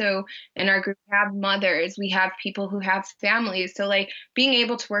 right? So in our group, we have mothers, we have people who have families. So like being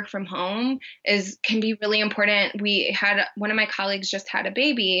able to work from home can be really important. One of my colleagues just had a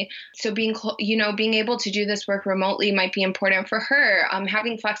baby. So being able to do this work remotely might be important for her.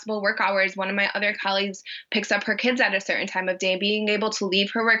 Having flexible work hours. One of my other colleagues picks up her kids at a certain time of day, being able to leave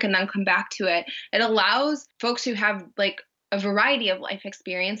her work and then come back to it. It allows folks who have like a variety of life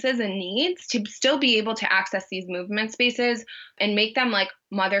experiences and needs to still be able to access these movement spaces and make them like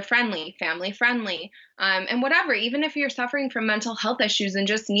mother friendly, family friendly, and whatever. Even if you're suffering from mental health issues and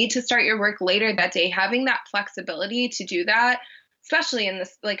just need to start your work later that day, having that flexibility to do that, especially in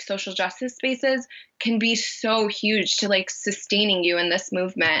this like social justice spaces, can be so huge to like sustaining you in this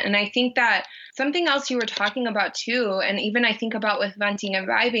movement. And I think that something else you were talking about too, and even I think about with venting and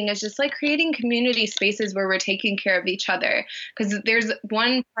vibing, is just like creating community spaces where we're taking care of each other. Because there's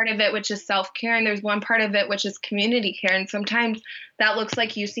one part of it which is self-care, and there's one part of it which is community care. And sometimes that looks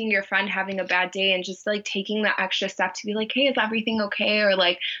like you seeing your friend having a bad day and just like taking that extra step to be like, hey, is everything okay? Or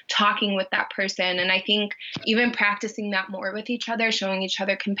like talking with that person. And I think even practicing that more with each other, showing each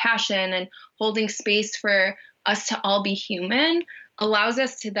other compassion and holding space for us to all be human, allows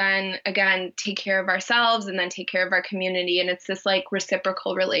us to then, again, take care of ourselves and then take care of our community. And it's this like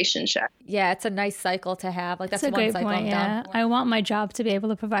reciprocal relationship. Yeah, it's a nice cycle to have. Like that's one great cycle point, I'm yeah. down for. I want my job to be able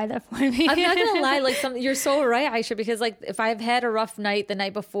to provide that for me. I'm not gonna lie, like you're so right, Aisha, because like if I've had a rough night the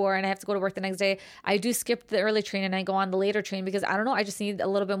night before and I have to go to work the next day, I do skip the early train and I go on the later train because I don't know, I just need a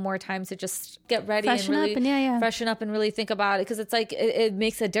little bit more time to just get ready freshen and really up freshen up and really think about it, because it's like it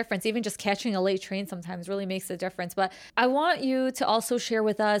makes a difference. Even just catching a late train sometimes really makes a difference. But I want you to also share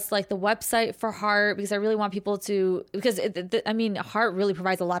with us like the website for Heart, because I really want people to, because I mean, Heart really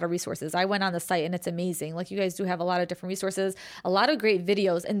provides a lot of resources. I went on the site and it's amazing. Like you guys do have a lot of different resources, a lot of great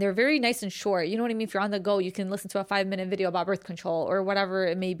videos, and they're very nice and short. You know what I mean? If you're on the go, you can listen to a 5-minute video about birth control or whatever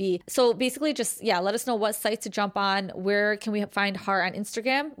it may be. So basically just, let us know what site to jump on. Where can we find Heart on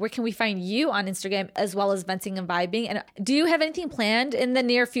Instagram? Where can we find you on Instagram, as well as Venting and Vibing? And do you have anything planned in the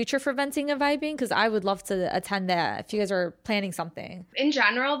near future for Venting and Vibing? Because I would love to attend that if you guys are planning something. In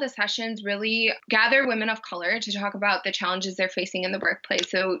general, the sessions really gather women of color to talk about the challenges they're facing in the workplace.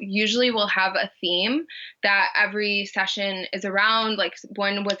 So usually we'll have a theme that every session is around. Like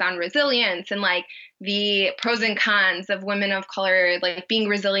one was on resilience and like the pros and cons of women of color, like being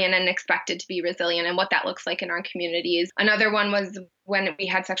resilient and expected to be resilient and what that looks like in our communities. Another one was when we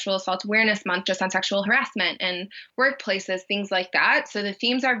had Sexual Assault Awareness Month, just on sexual harassment and workplaces, things like that. So the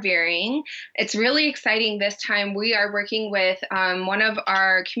themes are varying. It's really exciting. This time we are working with one of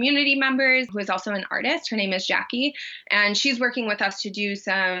our community members who is also an artist. Her name is Jackie, and she's working with us to do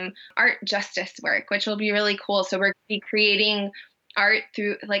some art justice work, which will be really cool. So we're going to be creating art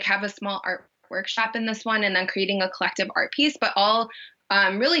through, like, have a small art workshop in this one, and then creating a collective art piece, but all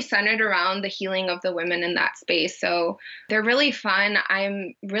really centered around the healing of the women in that space. So they're really fun.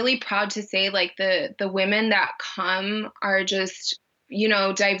 I'm really proud to say, like, the women that come are just,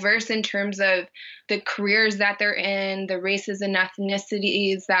 diverse in terms of the careers that they're in, the races and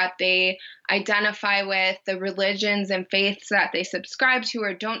ethnicities that they identify with, the religions and faiths that they subscribe to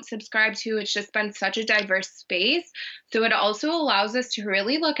or don't subscribe to. It's just been such a diverse space. So it also allows us to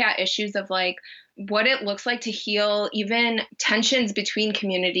really look at issues of like what it looks like to heal even tensions between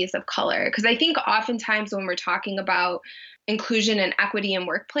communities of color. Because I think oftentimes when we're talking about inclusion and equity in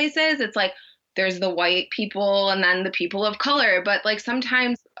workplaces, it's like, there's the white people and then the people of color. But like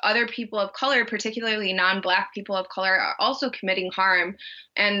sometimes other people of color, particularly non-Black people of color, are also committing harm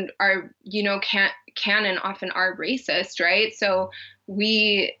and are, can and often are racist, right? So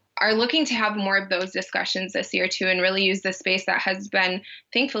we are looking to have more of those discussions this year too, and really use the space that has been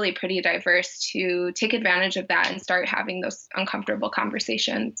thankfully pretty diverse to take advantage of that and start having those uncomfortable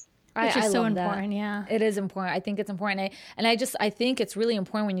conversations. Which is so important, that. Yeah. It is important. I think it's important. I think it's really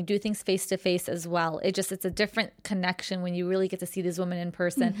important when you do things face to face as well. It's a different connection when you really get to see these women in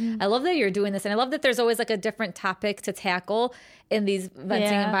person. Mm-hmm. I love that you're doing this. And I love that there's always like a different topic to tackle in these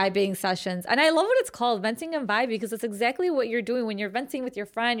venting and vibing sessions. And I love what it's called, venting and vibing, because it's exactly what you're doing. When you're venting with your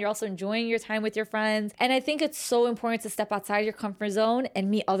friend, you're also enjoying your time with your friends. And I think it's so important to step outside your comfort zone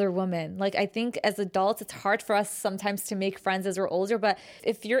and meet other women. Like, I think as adults, it's hard for us sometimes to make friends as we're older, but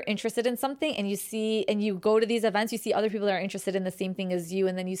if you're interested in something and you go to these events, you see other people that are interested in the same thing as you,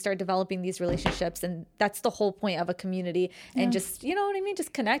 and then you start developing these relationships. And that's the whole point of a community. And just, you know what I mean?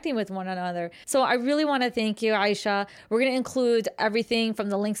 Just connecting with one another. So I really want to thank you, Aisha. We're going to include everything from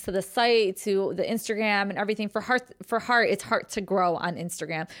the links to the site to the Instagram and everything for Heart. It's Heart to Grow on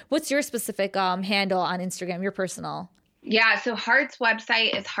Instagram. What's your specific handle on Instagram, your personal? Yeah, so Heart's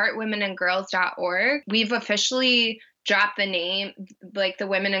website is heartwomenandgirls.org. We've officially dropped the name, like the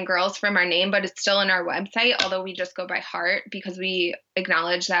women and girls from our name, but it's still in our website, although we just go by Heart because we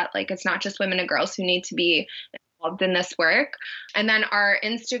acknowledge that like it's not just women and girls who need to be involved in this work. And then our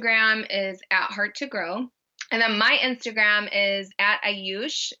Instagram is at Heart to Grow. And then my Instagram is at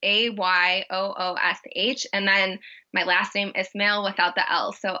Ayoosh, AYOOSH. And then my last name Ismail without the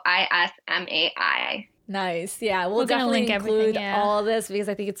L. So ISMAI. Nice. Yeah. We'll definitely include all this because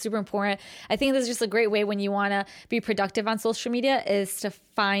I think it's super important. I think this is just a great way when you want to be productive on social media is to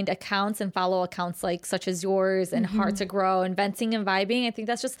find accounts and follow accounts like such as yours and Heart to Grow and Venting and Vibing. I think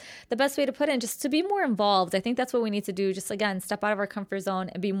that's just the best way to put it, and just to be more involved. I think that's what we need to do. Just again, step out of our comfort zone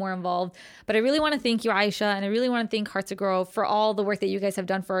and be more involved. But I really want to thank you, Aisha, and I really want to thank Heart to Grow for all the work that you guys have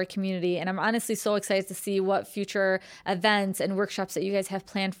done for our community. And I'm honestly so excited to see what future events and workshops that you guys have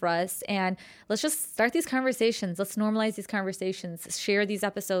planned for us. And let's just start these conversations. Let's normalize these conversations, share these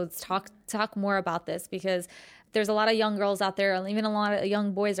episodes, talk more about this, because there's a lot of young girls out there, even a lot of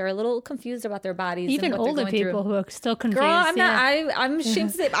young boys are a little confused about their bodies. Even older people who are still confused. Girl, I'm not. I'm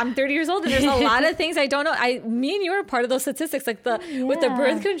ashamed to say I'm 30 years old, and there's a lot of things I don't know. Me and you are part of those statistics, like with the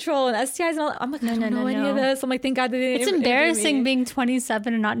birth control and STIs and all. I'm like, I don't know any of this. I'm like, thank God they didn't. It's embarrassing being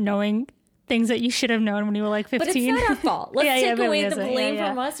 27 and not knowing things that you should have known when you were like 15. But it's not our fault. Let's take away the blame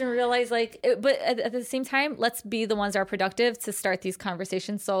from us and realize but at the same time, let's be the ones that are productive to start these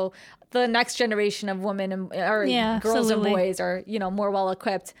conversations. So the next generation of women or girls and boys are, more well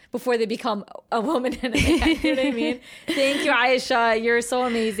equipped before they become a woman and a man. You know what I mean? Thank you, Aisha. You're so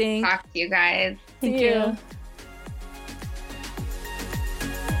amazing. Talk to you guys. Thank you.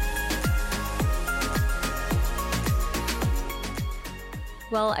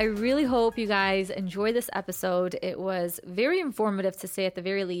 Well, I really hope you guys enjoyed this episode. It was very informative, to say at the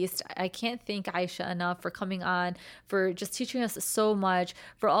very least. I can't thank Aisha enough for coming on, for just teaching us so much,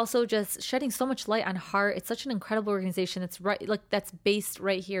 for also just shedding so much light on Heart. It's such an incredible organization that's based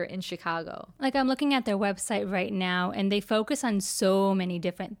right here in Chicago. Like, I'm looking at their website right now, and they focus on so many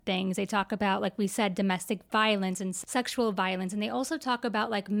different things. They talk about, like we said, domestic violence and sexual violence, and they also talk about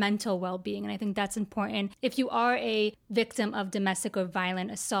like mental well-being, and I think that's important. If you are a victim of domestic or violent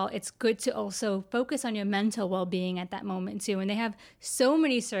assault, it's good to also focus on your mental well-being at that moment too. And they have so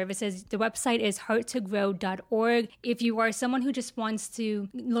many services. The website is hearttogrow.org. If you are someone who just wants to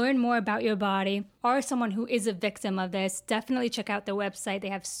learn more about your body, or someone who is a victim of this, definitely check out the website. They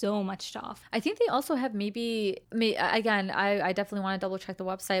have so much stuff. I think they also have again, I definitely want to double check the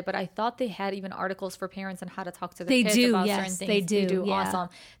website, but I thought they had even articles for parents on how to talk to their kids about certain things. They do. Yeah. Awesome.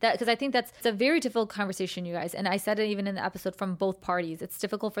 Because I think it's a very difficult conversation, you guys. And I said it even in the episode, from both parties. It's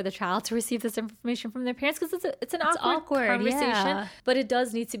difficult for the child to receive this information from their parents because it's an awkward conversation, but it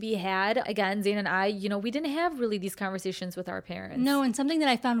does need to be had. Again, Zane and I, we didn't have really these conversations with our parents. No, and something that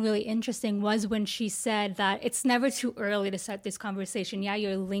I found really interesting was when she said that it's never too early to start this conversation. Yeah,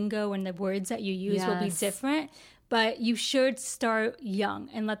 your lingo and the words that you use will be different, but you should start young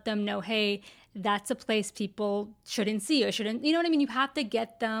and let them know, hey, that's a place people shouldn't see or shouldn't, you know what I mean? You have to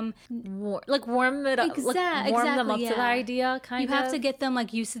get them warm it up, warm them up to the idea, kind of. You have to get them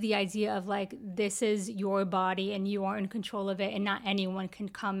like used to the idea of like, this is your body and you are in control of it, and not anyone can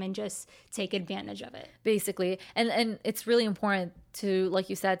come and just take advantage of it. Basically. And it's really important to, like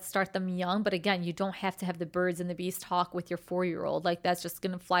you said, start them young. But again, you don't have to have the birds and the bees talk with your 4-year-old. Like, that's just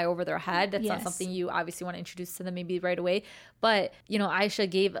going to fly over their head. That's not something you obviously want to introduce to them maybe right away. But, Aisha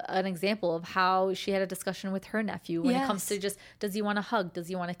gave an example of how she had a discussion with her nephew when it comes to just, does he want to hug? Does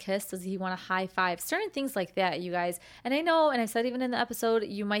he want to kiss? Does he want to high five? Certain things like that, you guys. And I know, and I said even in the episode,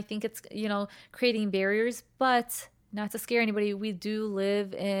 you might think it's, creating barriers, but not to scare anybody, we do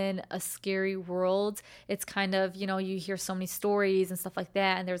live in a scary world. It's kind of, you hear so many stories and stuff like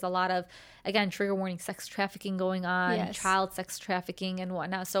that. And there's a lot of, again, trigger warning, sex trafficking going on, child sex trafficking and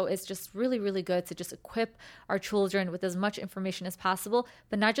whatnot. So it's just really, really good to just equip our children with as much information as possible,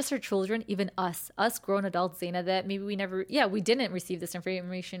 but not just our children, even us grown adults, Zaina, that maybe we didn't receive this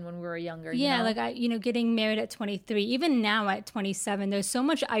information when we were younger. Yeah, like getting married at 23, even now at 27, there's so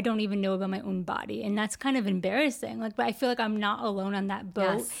much I don't even know about my own body. And that's kind of embarrassing. Like, but I feel like I'm not alone on that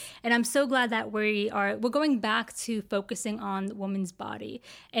boat. Yes. And I'm so glad that we're going back to focusing on the woman's body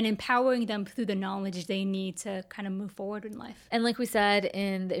and empowering them through the knowledge they need to kind of move forward in life. And like we said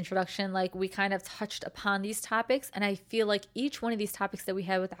in the introduction, like, we kind of touched upon these topics. And I feel like each one of these topics that we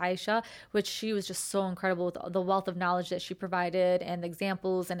had with Aisha, which she was just so incredible with the wealth of knowledge that she provided and the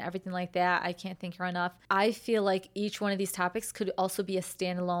examples and everything like that. I can't thank her enough. I feel like each one of these topics could also be a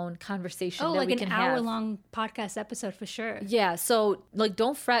standalone conversation that we can have. Like an hour-long podcast episode for sure. Yeah. So, like,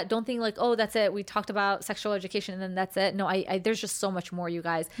 don't fret. Don't think like, oh, that's it. We talked about sexual education and then that's it. No, there's just so much more, you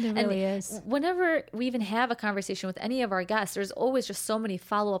guys. There really is. Whenever we even have a conversation with any of our guests, there's always just so many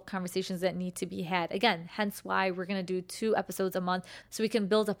follow-up conversations that need to be had. Again, hence why we're going to do 2 episodes a month, so we can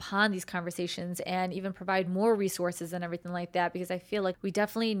build upon these conversations and even provide more resources and everything like that, because I feel like we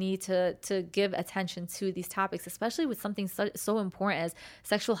definitely need to give attention to these topics, especially with something so important as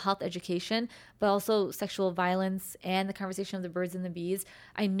sexual health education, but also sexual violence and the conversation of the birds and the bees.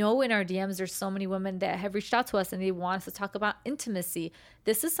 I know in our DMs there's so many women that have reached out to us and they want us to talk about intimacy.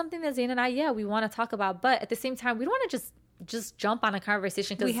 This is something that Zane and I, we want to talk about, but at the same time, we don't want to just jump on a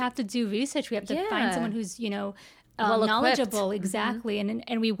conversation. We have to do research. We have to find someone who's, knowledgeable. Exactly.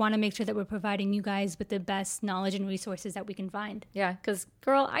 And we want to make sure that we're providing you guys with the best knowledge and resources that we can find. Yeah, because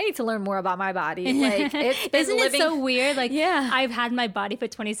girl, I need to learn more about my body. Like, isn't it so weird? Like, I've had my body for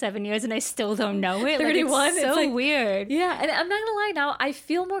 27 years and I still don't know it. 31. Like, it's so weird. Yeah, and I'm not gonna lie, now I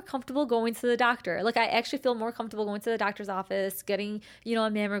feel more comfortable going to the doctor. Like, I actually feel more comfortable going to the doctor's office, getting, a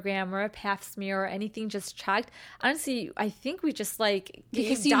mammogram or a pap smear or anything just checked. Honestly, I think we just like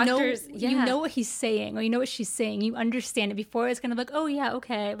because you know what he's saying or you know what she's saying. You understand it before it's kind of like, oh yeah,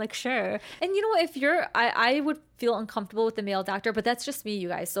 okay, like sure. And you know what, if you're I would feel uncomfortable with the male doctor, but that's just me, you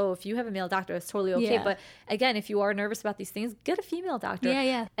guys. So if you have a male doctor, it's totally okay. But again, if you are nervous about these things, get a female doctor.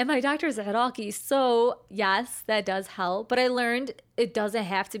 Yeah. And my doctor is a Iraqi, so yes, that does help. But I learned it doesn't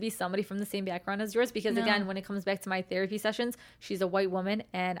have to be somebody from the same background as yours because again, when it comes back to my therapy sessions, she's a white woman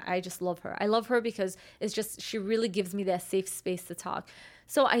and I just love her. I love her because it's just, she really gives me that safe space to talk.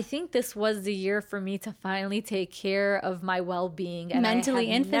 So I think this was the year for me to finally take care of my well-being. And mentally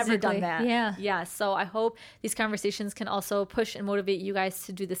and physically. Never done that. Yeah. So I hope these conversations can also push and motivate you guys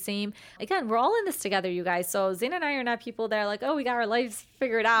to do the same. Again, we're all in this together, you guys. So Zaina and I are not people that are like, oh, we got our lives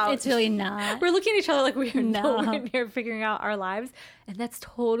figured out. It's really not. We're looking at each other like we are nowhere near figuring out our lives. And that's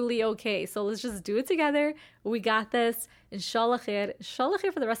totally okay. So let's just do it together. We got this. Inshallah khair. Inshallah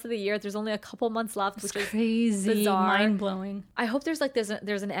khair for the rest of the year. There's only a couple months left, which is crazy, bizarre. mind-blowing. I hope there's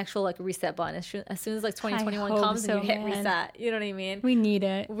an actual like reset button as soon as like 2021 comes and you hit reset. You know what I mean? We need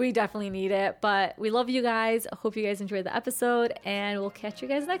it. We definitely need it. But we love you guys. I hope you guys enjoyed the episode and we'll catch you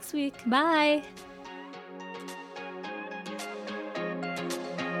guys next week. Bye.